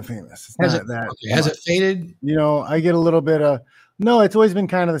not that famous. It's Has not it, that. okay, has it faded? You know, I get a little bit of, no, it's always been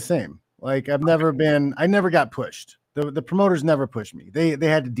kind of the same. Like I never got pushed. The promoters never pushed me. They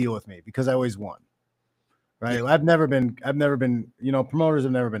had to deal with me because I always won. Right. Yeah. I've never been, you know, promoters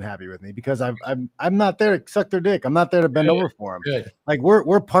have never been happy with me because I'm not there to suck their dick. I'm not there to bend over for them. Good. Like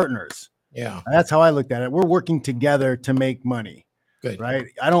we're partners. Yeah. That's how I looked at it. We're working together to make money. Good. Right.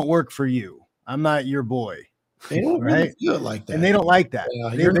 I don't work for you. I'm not your boy. They don't really do it like that. And they don't like that.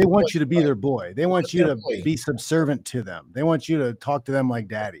 They want you to be their boy. They want you to be subservient to them. They want you to talk to them like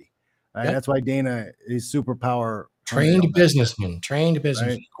daddy. Right? Yep. That's why Dana is superpower. Trained businessman. Right?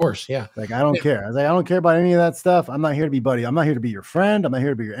 Of course. Yeah. Like, I don't care. I was like, I don't care about any of that stuff. I'm not here to be buddy. I'm not here to be your friend. I'm not here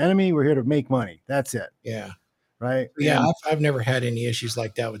to be your enemy. We're here to make money. That's it. Yeah. Right. Yeah. I've never had any issues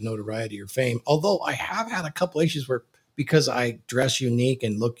like that with notoriety or fame. Although I have had a couple issues where, because I dress unique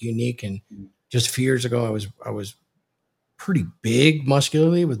and look unique, and just a few years ago, I was pretty big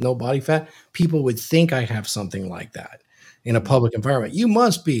muscularly with no body fat, people would think I have something like that in a public environment. You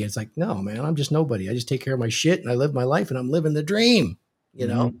must be. It's like, no, man, I'm just nobody. I just take care of my shit and I live my life and I'm living the dream, you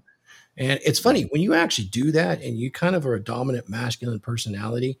know? And it's funny when you actually do that and you kind of are a dominant masculine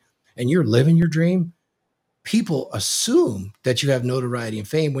personality and you're living your dream, people assume that you have notoriety and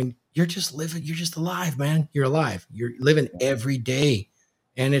fame when you're just living, you're just alive, man. You're alive. You're living every day.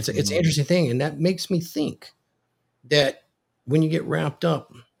 And it's an interesting thing. And that makes me think that when you get wrapped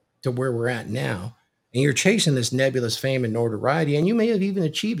up to where we're at now and you're chasing this nebulous fame and notoriety, and you may have even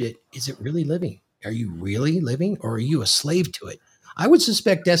achieved it, is it really living? Are you really living, or are you a slave to it? I would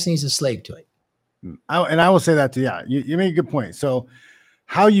suspect Destiny's a slave to it. And I will say that too. Yeah, you make a good point. So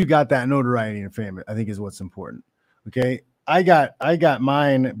how you got that notoriety and fame, I think, is what's important. Okay. I got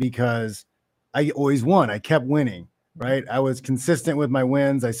mine because I always won. I kept winning, right? I was consistent with my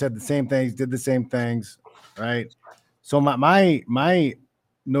wins. I said the same things, did the same things, right? So my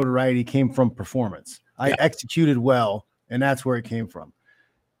notoriety came from performance. I executed well, and that's where it came from.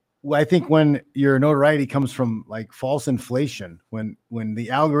 Well, I think when your notoriety comes from like false inflation, when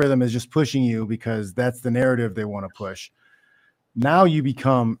the algorithm is just pushing you because that's the narrative they want to push, now you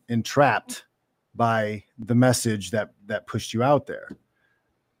become entrapped by the message that pushed you out there.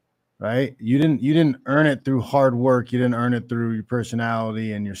 Right? You didn't earn it through hard work. You didn't earn it through your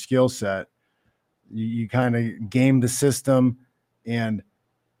personality and your skill set. You kind of gamed the system, and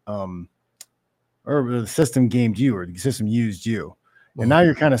or the system gamed you, or the system used you. And now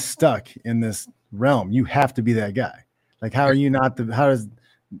you're kind of stuck in this realm. You have to be that guy. Like, how does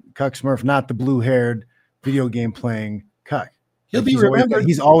Cuck Smurf not the blue-haired video game playing Cuck? He'll be remembered.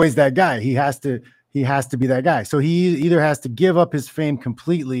 He's always that guy. He has to be that guy. So he either has to give up his fame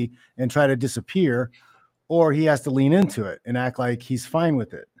completely and try to disappear, or he has to lean into it and act like he's fine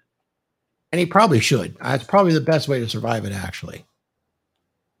with it. And he probably should. It's probably the best way to survive it, actually.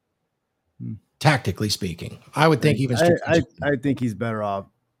 Tactically speaking, I would think even. I think he's better off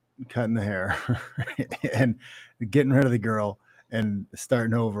cutting the hair and getting rid of the girl and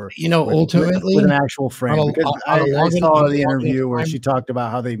starting over. You know, ultimately with an actual frame. Because I saw the interview where she talked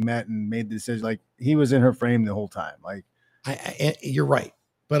about how they met and made the decision. Like, he was in her frame the whole time. Like, you're right,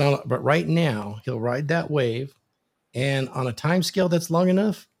 but right now he'll ride that wave And on a time scale that's long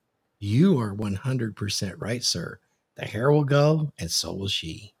enough, you are 100% right, sir. The hair will go, and so will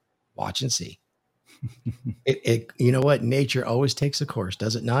she. Watch and see. You know what? Nature always takes a course,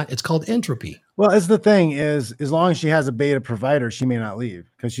 does it not? It's called entropy. Well, as the thing is, as long as she has a beta provider, she may not leave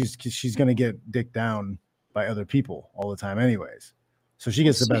because she's going to get dicked down by other people all the time, anyways. So she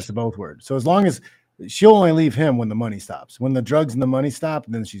gets the best of both worlds. So as long as she'll only leave him when the money stops, when the drugs and the money stop,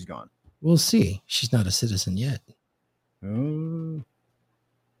 then she's gone. We'll see. She's not a citizen yet.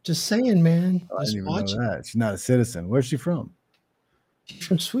 Just saying, man. I didn't even know that. She's not a citizen. Where's she from? She's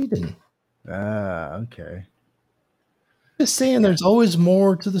from Sweden. Ah, okay. Just saying, there's always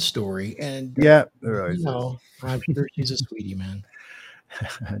more to the story, and yeah, there always is. I'm sure she's a sweetie, man.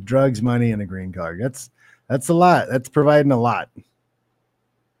 Drugs, money, and a green card. That's a lot. That's providing a lot.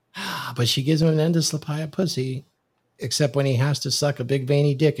 But she gives him an endless supply of pussy, except when he has to suck a big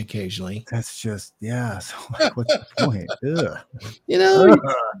veiny dick occasionally. That's just So like, what's the point? Ugh. You got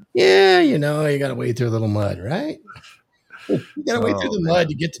to wade through a little mud, right? You got to wade through the mud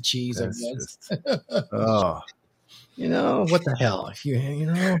to get the cheese. What the hell? If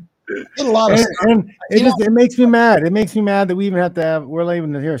a lot of stuff. And it makes me mad. It makes me mad that we even have to have. We're not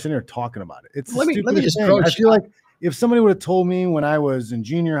even here sitting here talking about it. It's let me just thing. I feel like if somebody would have told me when I was in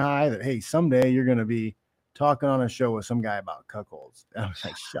junior high that, hey, someday you're going to be talking on a show with some guy about cuckolds, I was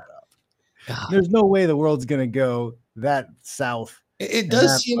like, shut up. God. There's no way the world's going to go that south. It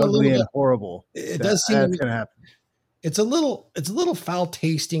does seem a little bit horrible. It does seem that's going to happen. It's a little foul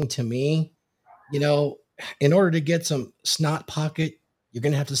tasting to me. In order to get some snot pocket, you're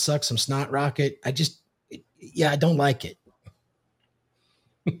going to have to suck some snot rocket. I don't like it.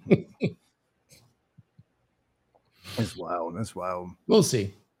 That's wild. We'll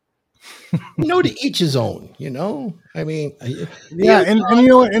see. To each his own, I mean, and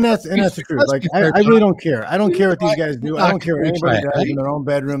that's the truth. Like, I really don't care. I don't care what these guys do. I don't care what anybody does in their own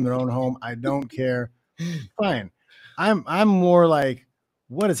bedroom, their own home. I don't care. Fine. I'm more like,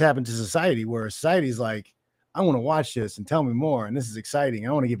 what has happened to society where society's like, I want to watch this and tell me more. And this is exciting.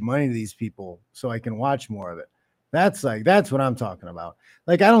 I want to give money to these people so I can watch more of it. That's what I'm talking about.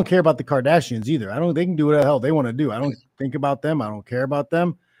 Like, I don't care about the Kardashians either. They can do what the hell they want to do. I don't think about them. I don't care about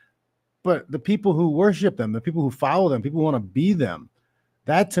them. But the people who worship them, the people who follow them, people who want to be them,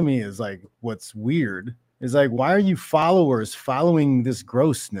 that to me is like, what's weird is like, why are you followers following this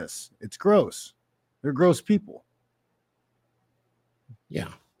grossness? It's gross. They're gross people. Yeah.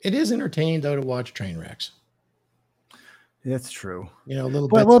 It is entertaining though to watch train wrecks. That's true. A little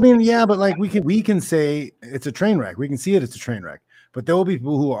bit. Well, I mean, yeah, but like we can say it's a train wreck. We can see it's a train wreck. But there will be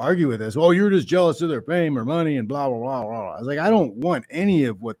people who will argue with us. Oh, you're just jealous of their fame or money and blah, blah, blah, blah. I was like, I don't want any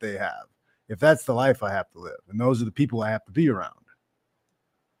of what they have if that's the life I have to live. And those are the people I have to be around.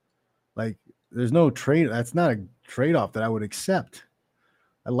 Like, there's no trade. That's not a trade-off that I would accept.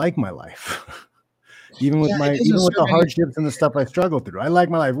 I like my life. even with the hardships and the stuff I struggle through. I like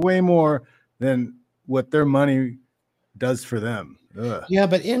my life way more than what their money does for them. Ugh. Yeah,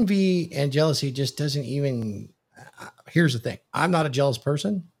 but envy and jealousy just doesn't even. Here's the thing. I'm not a jealous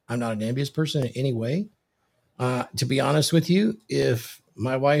person. I'm not an envious person in any way. To be honest with you, if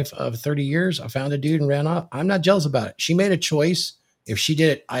my wife of 30 years, I found a dude and ran off, I'm not jealous about it. She made a choice. If she did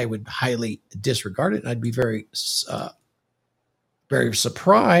it, I would highly disregard it. And I'd be very, very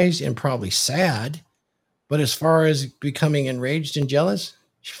surprised and probably sad. But as far as becoming enraged and jealous,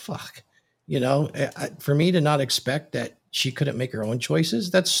 fuck, for me to not expect that she couldn't make her own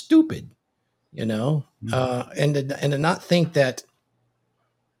choices, that's stupid, and to not think that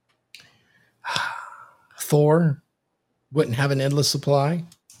Thor wouldn't have an endless supply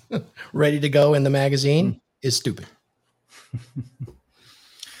ready to go in the magazine is stupid.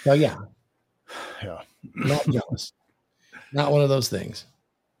 So yeah, not jealous, not one of those things.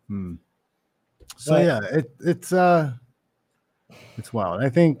 So yeah, it's wild. I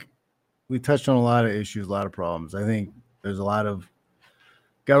think we touched on a lot of issues, a lot of problems. I think there's a lot of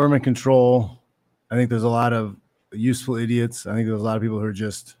government control. I think there's a lot of useful idiots. I think there's a lot of people who are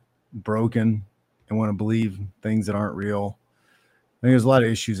just broken and want to believe things that aren't real. I think there's a lot of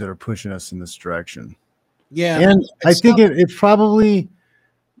issues that are pushing us in this direction. Yeah. And I think it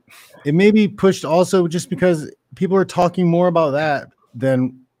may be pushed also just because people are talking more about that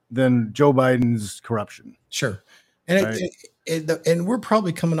than Joe Biden's corruption. Sure. And right? And we're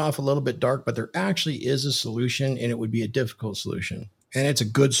probably coming off a little bit dark, but there actually is a solution, and it would be a difficult solution. And it's a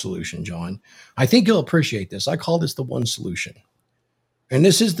good solution, John. I think you'll appreciate this. I call this the one solution. And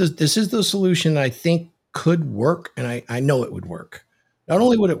this is the solution I think could work, and I know it would work. Not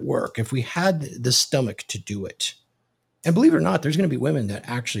only would it work if we had the stomach to do it, and believe it or not, there's going to be women that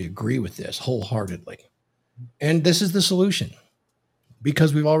actually agree with this wholeheartedly. And this is the solution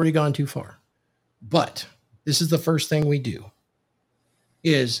because we've already gone too far. But this is the first thing we do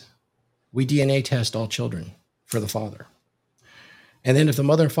is we DNA test all children for the father. And then if the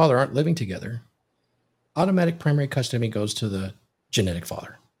mother and father aren't living together, automatic primary custody goes to the genetic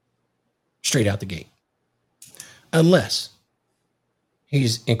father straight out the gate, unless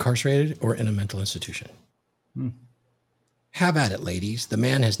he's incarcerated or in a mental institution. Have at it, ladies. The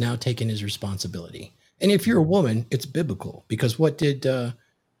man has now taken his responsibility. And if you're a woman, it's biblical because what did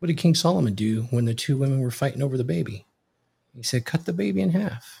King Solomon do when the two women were fighting over the baby? He said, cut the baby in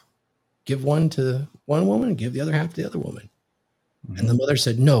half. Give one to one woman and give the other half to the other woman. Mm-hmm. And the mother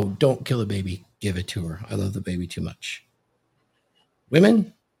said, no, don't kill the baby. Give it to her. I love the baby too much.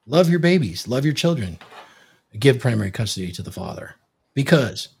 Women, love your babies. Love your children. Give primary custody to the father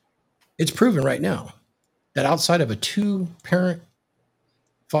because it's proven right now that outside of a two-parent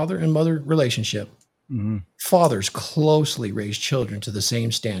father and mother relationship, fathers closely raise children to the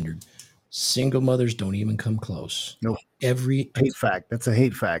same standard. Single mothers don't even come close. Nope. Hate fact. That's a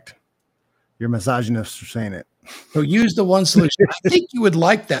hate fact. You're misogynist for saying it. So use the one solution. I think you would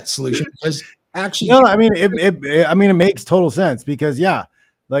like that solution because actually, no, I mean it makes total sense because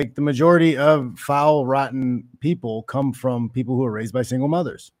like the majority of foul, rotten people come from people who are raised by single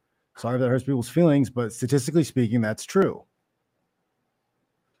mothers. Sorry if that hurts people's feelings, but statistically speaking, that's true.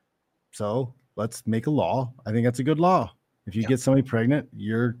 So let's make a law. I think that's a good law. If you get somebody pregnant,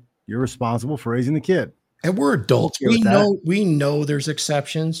 you're responsible for raising the kid. And we're adults. We know there's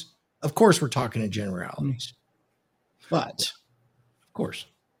exceptions. Of course, we're talking in generalities. But of course.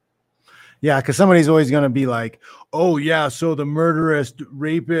 Yeah, because somebody's always going to be like, oh, yeah, so the murderous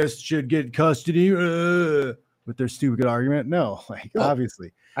rapist should get custody with their stupid argument. No,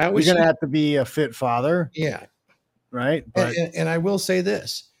 obviously. You're going to have to be a fit father. Yeah. Right? But, and I will say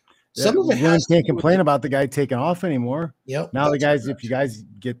this. Some of the women can't complain about the guy taking off anymore. Yep. Now if you guys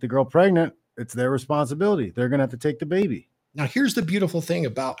get the girl pregnant, it's their responsibility. They're going to have to take the baby. Now, here's the beautiful thing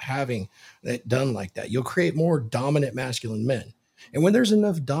about having it done like that. You'll create more dominant masculine men. And when there's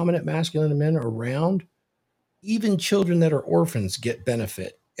enough dominant masculine men around, even children that are orphans get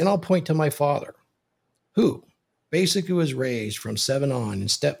benefit. And I'll point to my father, who basically was raised from 7 on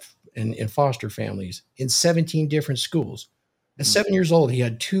in foster families in 17 different schools. At 7 years old, he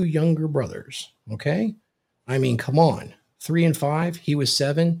had 2 younger brothers. Okay. I mean, come on. 3 and 5. He was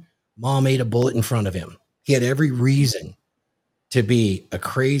 7. Mom ate a bullet in front of him. He had every reason to be a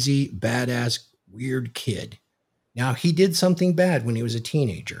crazy, badass, weird kid. Now, he did something bad when he was a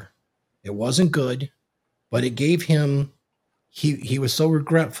teenager. It wasn't good, but it gave him, he was so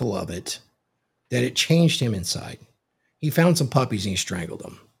regretful of it that it changed him inside. He found some puppies and he strangled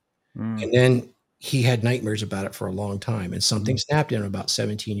them. And then he had nightmares about it for a long time. And something snapped in him about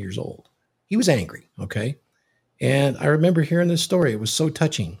 17 years old. He was angry, okay? And I remember hearing this story. It was so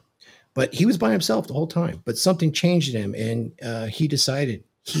touching. But he was by himself the whole time. But something changed in him, and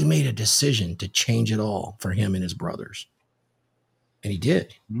he made a decision to change it all for him and his brothers. And he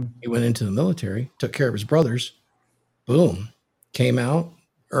did. He went into the military, took care of his brothers. Boom. Came out,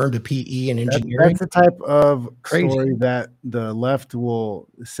 earned a PE in engineering. That's the type of story that the left will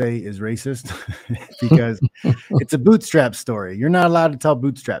say is racist because it's a bootstrap story. You're not allowed to tell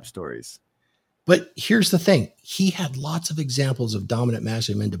bootstrap stories. But here's the thing. He had lots of examples of dominant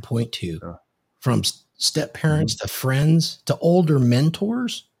masculine men to point to, from step parents to friends to older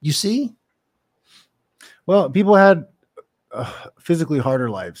mentors. You see? Well, people had physically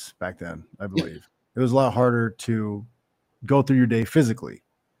harder lives back then, I believe. It was a lot harder to go through your day physically.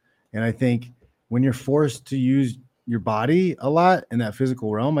 And I think when you're forced to use your body a lot in that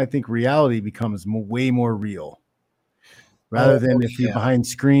physical realm, I think reality becomes way more real. Rather than if you're behind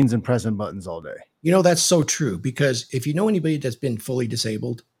screens and pressing buttons all day. You know, that's so true. Because if you know anybody that's been fully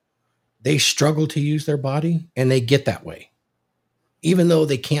disabled, they struggle to use their body and they get that way. Even though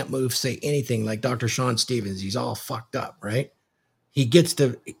they can't move, say anything, like Dr. Sean Stevens, he's all fucked up, right? He gets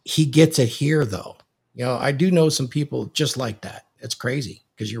it here though. You know, I do know some people just like that. It's crazy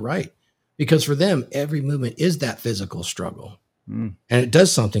because you're right. Because for them, every movement is that physical struggle. And it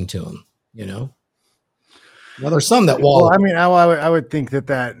does something to them, you know? Now, there's some that wall. Well, I mean, I would think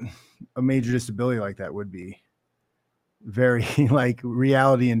that a major disability like that would be very like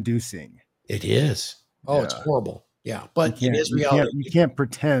reality inducing. It is. Oh, it's horrible. Yeah, but it is reality. You can't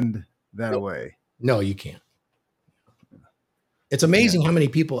pretend that away. No, you can't. It's amazing how many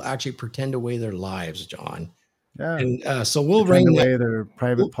people actually pretend away their lives, John. Yeah. And so we'll ring away their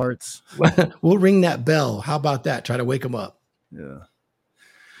private parts. We'll ring that bell. How about that? Try to wake them up. Yeah.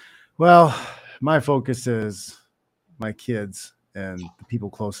 Well, my focus is my kids and the people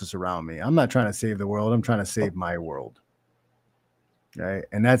closest around me. I'm not trying to save the world. I'm trying to save my world. Right.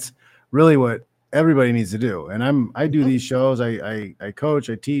 And that's really what everybody needs to do. And I do these shows. I coach,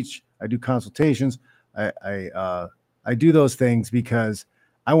 I teach, I do consultations. I do those things because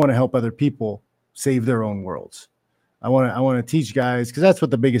I want to help other people save their own worlds. I want to teach guys, because that's what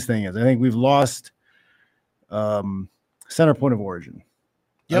the biggest thing is. I think we've lost center point of origin.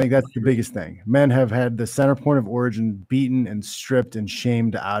 Yep. I think that's the biggest thing. Men have had the center point of origin beaten and stripped and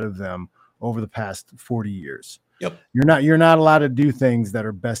shamed out of them over the past 40 years. Yep. You're not allowed to do things that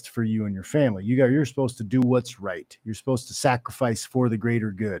are best for you and your family. You're supposed to do what's right. You're supposed to sacrifice for the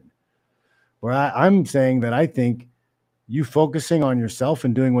greater good. Where I'm saying that I think you focusing on yourself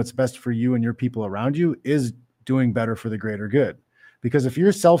and doing what's best for you and your people around you is doing better for the greater good. Because if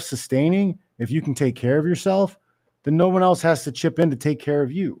you're self-sustaining, if you can take care of yourself, then no one else has to chip in to take care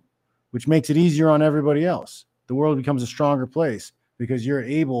of you, which makes it easier on everybody else. The world becomes a stronger place because you're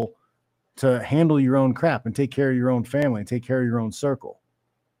able to handle your own crap and take care of your own family and take care of your own circle.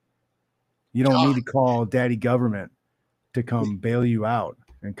 You don't need to call daddy government to come bail you out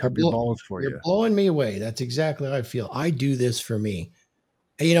and cup your balls for you. You're blowing me away. That's exactly how I feel. I do this for me.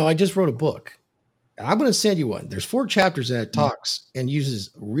 And, I just wrote a book. I'm going to send you one. There's 4 chapters that it talks and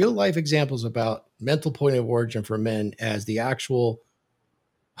uses real life examples about mental point of origin for men as the actual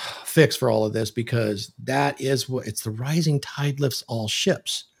fix for all of this, because that is what it's the rising tide lifts all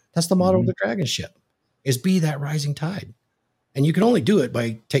ships. That's the motto of the Dragon Ship, is be that rising tide. And you can only do it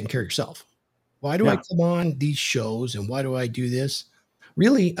by taking care of yourself. Why do I come on these shows and why do I do this?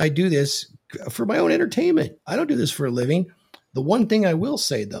 Really, I do this for my own entertainment. I don't do this for a living. The one thing I will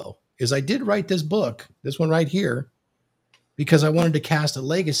say, though, is I did write this book, this one right here, because I wanted to cast a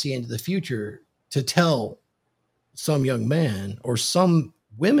legacy into the future to tell some young man or some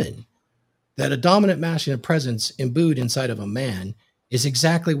women that a dominant masculine presence imbued inside of a man is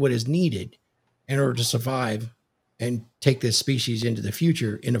exactly what is needed in order to survive and take this species into the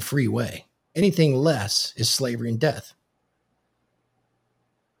future in a free way. Anything less is slavery and death.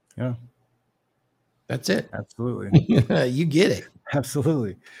 Yeah. That's it. Absolutely. You get it.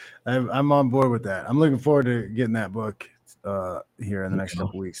 Absolutely. I'm on board with that. I'm looking forward to getting that book here in the next couple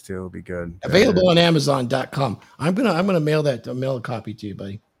of weeks too. It'll be good. Available on Amazon.com. I'm gonna mail a copy to you,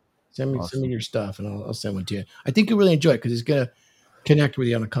 buddy. Send me your stuff and I'll send one to you. I think you'll really enjoy it because it's gonna connect with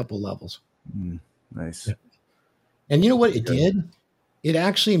you on a couple of levels. Nice. Yeah. And you know what it did? It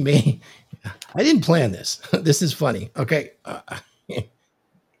actually made. I didn't plan this. This is funny. Okay.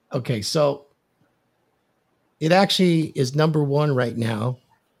 Okay. So it actually is number 1 right now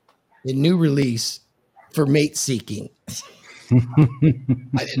in new release for mate seeking.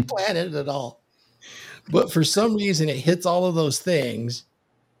 I didn't plan it at all, but for some reason it hits all of those things.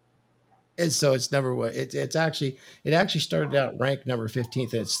 And so it's number 1. It actually started out ranked number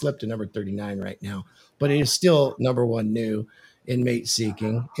 15th and it slipped to number 39 right now, but it is still number 1 new in mate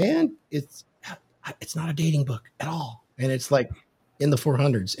seeking. And it's not a dating book at all. And it's like in the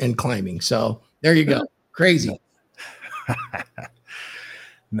 400s and climbing. So there you go. Crazy.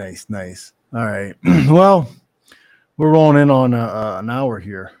 Nice. All right. Well, we're rolling in on an hour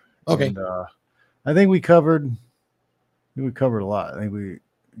here. Okay. And, I think we covered a lot. I think we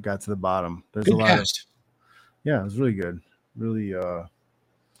got to the bottom. There's good a lot cast. Yeah, it was really good. Really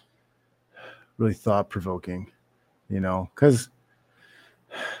really thought provoking, because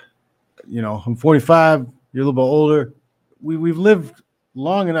I'm 45, you're a little bit older. We've lived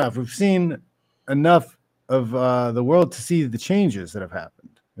long enough. We've seen enough of the world to see the changes that have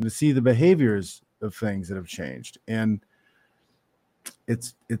happened and to see the behaviors of things that have changed. And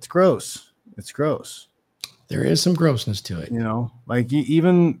it's gross. It's gross. There is some grossness to it. Like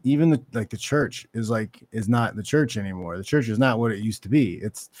even the church is not the church anymore. The church is not what it used to be.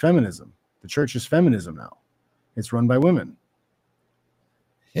 It's feminism. The church is feminism now. It's run by women.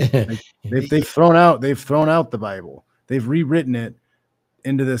 They've thrown out the Bible. They've rewritten it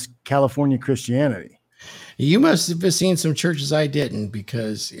into this California Christianity. You must have seen some churches I didn't,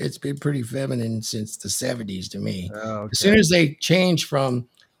 because it's been pretty feminine since the 70s to me. Okay. As soon as they change from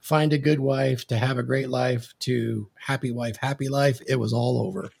find a good wife to have a great life to happy wife, happy life, it was all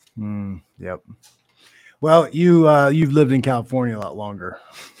over. Yep. Well, you've lived in California a lot longer.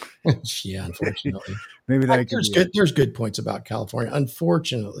 Yeah, unfortunately. Maybe that there's good points about California.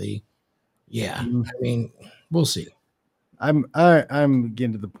 Unfortunately, yeah. I mean, we'll see. I'm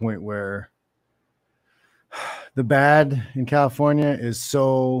getting to the point where the bad in California is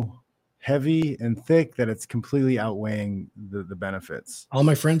so heavy and thick that it's completely outweighing the benefits. All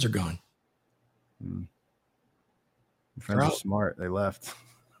my friends are gone. My friends are smart. They left.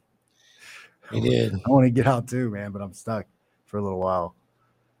 They did. I want to get out too, man, but I'm stuck. for a little while.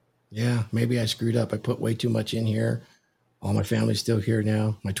 Yeah, maybe I screwed up. I put way too much in here. All my family's still here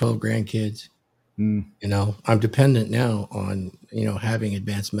now. My 12 grandkids. Mm. You know, I'm dependent now on, having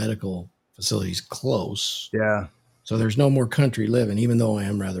advanced medical facilities close. Yeah. So there's no more country living, even though I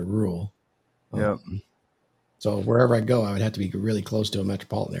am rather rural. Yep. So wherever I go, I would have to be really close to a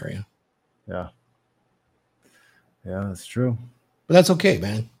metropolitan area. Yeah. Yeah, that's true. But that's okay,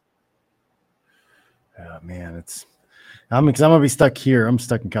 man. Yeah, man, I'm gonna be stuck here. I'm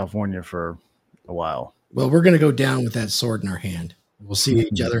stuck in California for a while. Well, we're gonna go down with that sword in our hand. We'll see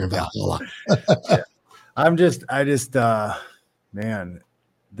each other in Valhalla. Yeah. I just man,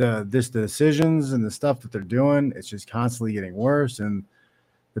 the decisions and the stuff that they're doing, it's just constantly getting worse. And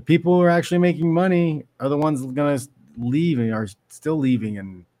the people who are actually making money are the ones gonna leave and are still leaving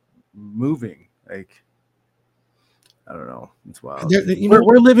and moving. Like, I don't know. It's wild.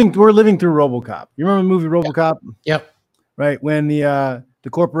 We're living through RoboCop. You remember the movie RoboCop? Yep. Right, when the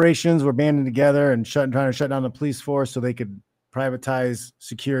corporations were banding together and trying to shut down the police force so they could privatize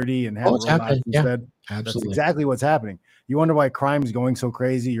security and have robots instead. Yeah, absolutely. That's exactly what's happening. You wonder why crime is going so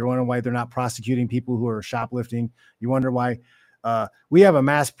crazy. You wonder why they're not prosecuting people who are shoplifting. You wonder why we have a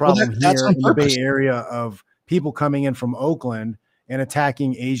mass problem here in the Bay Area of people coming in from Oakland and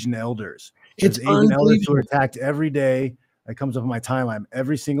attacking Asian elders. It's Asian elders who are attacked every day. It comes up on my timeline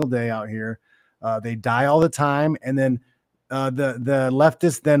every single day out here. They die all the time, and then the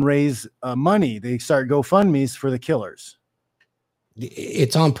leftists then raise money. They start GoFundMe's for the killers.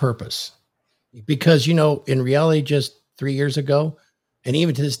 It's on purpose because, in reality, just 3 years ago, and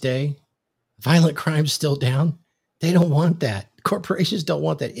even to this day, violent crime's still down. They don't want that. Corporations don't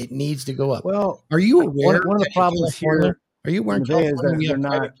want that. It needs to go up. Well, are you aware one of the problems here? Are you aware in California we have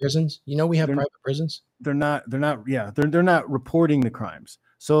private prisons? We have private prisons. They're not reporting the crimes.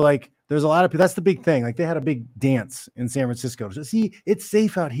 So like there's a lot of people. That's the big thing. Like they had a big dance in San Francisco. So, see, it's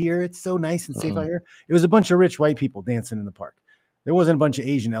safe out here. It's so nice and safe out here. It was a bunch of rich white people dancing in the park. There wasn't a bunch of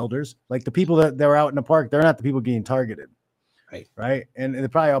Asian elders. Like the people that were out in the park, they're not the people getting targeted. Right.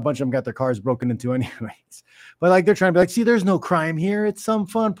 And probably a bunch of them got their cars broken into anyways. But like they're trying to be like, see, there's no crime here. It's some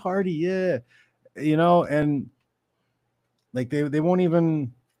fun party. Yeah. And like they won't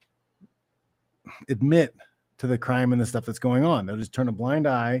even admit to the crime and the stuff that's going on. They'll just turn a blind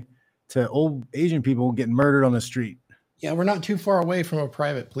eye to old Asian people getting murdered on the street. Yeah, we're not too far away from a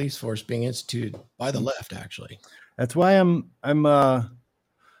private police force being instituted by the left, actually. That's why I'm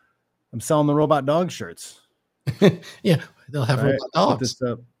selling the robot dog shirts. Yeah, they'll have robot dogs.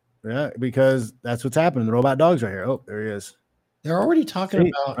 Yeah, because that's what's happening. The robot dogs right here. Oh, there he is. They're already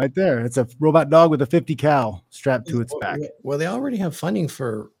talking about right there. It's a robot dog with a 50 cal strapped to its back. Well, they already have funding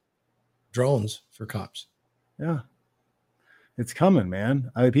for drones for cops. Yeah. It's coming, man.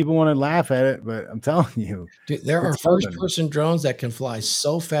 People want to laugh at it, but I'm telling you. Dude, there are first-person drones that can fly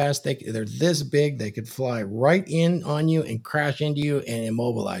so fast. They're this big. They could fly right in on you and crash into you and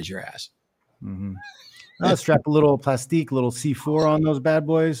immobilize your ass. Mm-hmm. I'll strap a little plastique, little C4 on those bad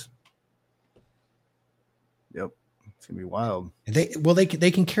boys. Yep. It's going to be wild.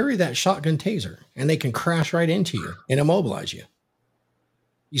 They can carry that shotgun taser and they can crash right into you and immobilize you.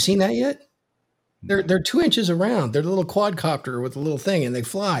 You seen that yet? They're 2 inches around. They're a little quadcopter with a little thing, and they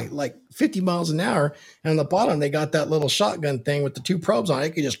fly like 50 miles an hour. And on the bottom, they got that little shotgun thing with the 2 probes on it.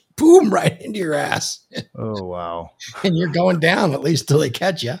 It can just boom right into your ass. Oh, wow. And you're going down at least till they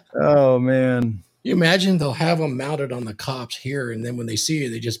catch you. Oh, man. You imagine they'll have them mounted on the cops here, and then when they see you,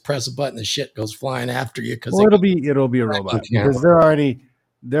 they just press a button, the shit goes flying after you. Well, it'll be a robot because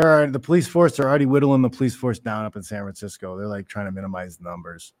the police force are already whittling the police force down up in San Francisco. They're like trying to minimize the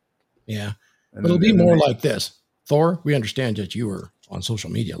numbers. Yeah. But it'll be more like this. Thor, we understand that you were on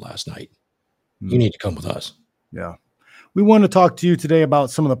social media last night. You need to come with us. Yeah. We want to talk to you today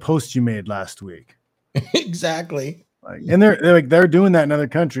about some of the posts you made last week. Exactly. And they're doing that in other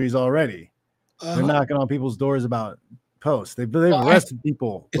countries already. They're knocking on people's doors about posts. They've arrested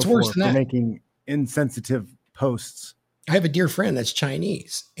people for making insensitive posts. I have a dear friend that's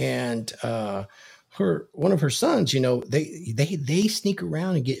Chinese, and one of her sons, they sneak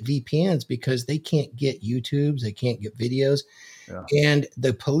around and get VPNs because they can't get YouTubes, they can't get videos. Yeah. And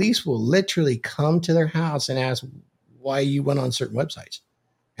the police will literally come to their house and ask why you went on certain websites.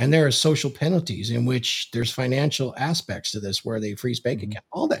 And there are social penalties in which there's financial aspects to this where they freeze bank account,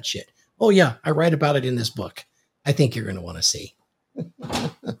 all that shit. Oh yeah, I write about it in this book. I think you're going to want to see.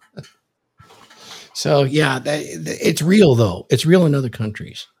 So yeah, it's real though. It's real in other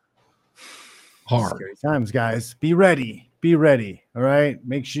countries. Hard. Scary times, guys. Be ready. Be ready. All right.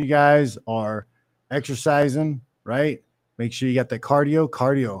 Make sure you guys are exercising, right? Make sure you got that cardio.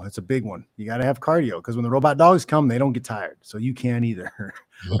 Cardio, that's a big one. You got to have cardio because when the robot dogs come, they don't get tired. So you can't either,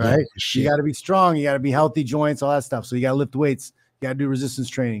 right? Oh, shit. You got to be strong. You got to be healthy joints, all that stuff. So you got to lift weights. You got to do resistance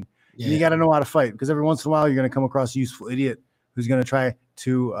training. Yeah. And you got to know how to fight because every once in a while, you're going to come across a useful idiot who's going to try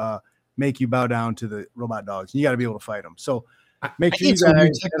to make you bow down to the robot dogs. You got to be able to fight them. So make sure you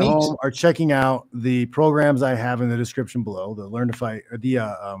guys at home are checking out the programs I have in the description below, the Learn to Fight, or the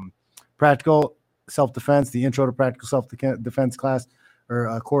Practical Self-Defense, the Intro to Practical Self-Defense class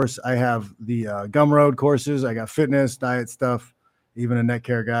or course. I have the Gumroad courses. I got fitness, diet stuff, even a neck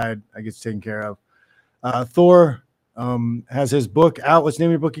care guide I get taken care of. Thor has his book out. What's the name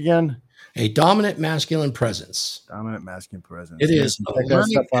of your book again? A Dominant Masculine Presence. Dominant Masculine Presence. It is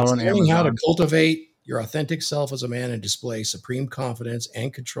learning how to Amazon. cultivate your authentic self as a man and display supreme confidence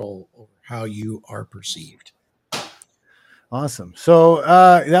and control over how you are perceived. Awesome. So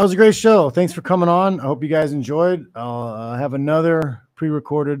that was a great show. Thanks for coming on. I hope you guys enjoyed. I'll have another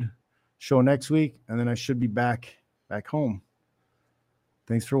pre-recorded show next week, and then I should be back home.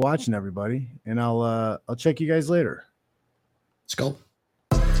 Thanks for watching, everybody, and I'll check you guys later. Let's go.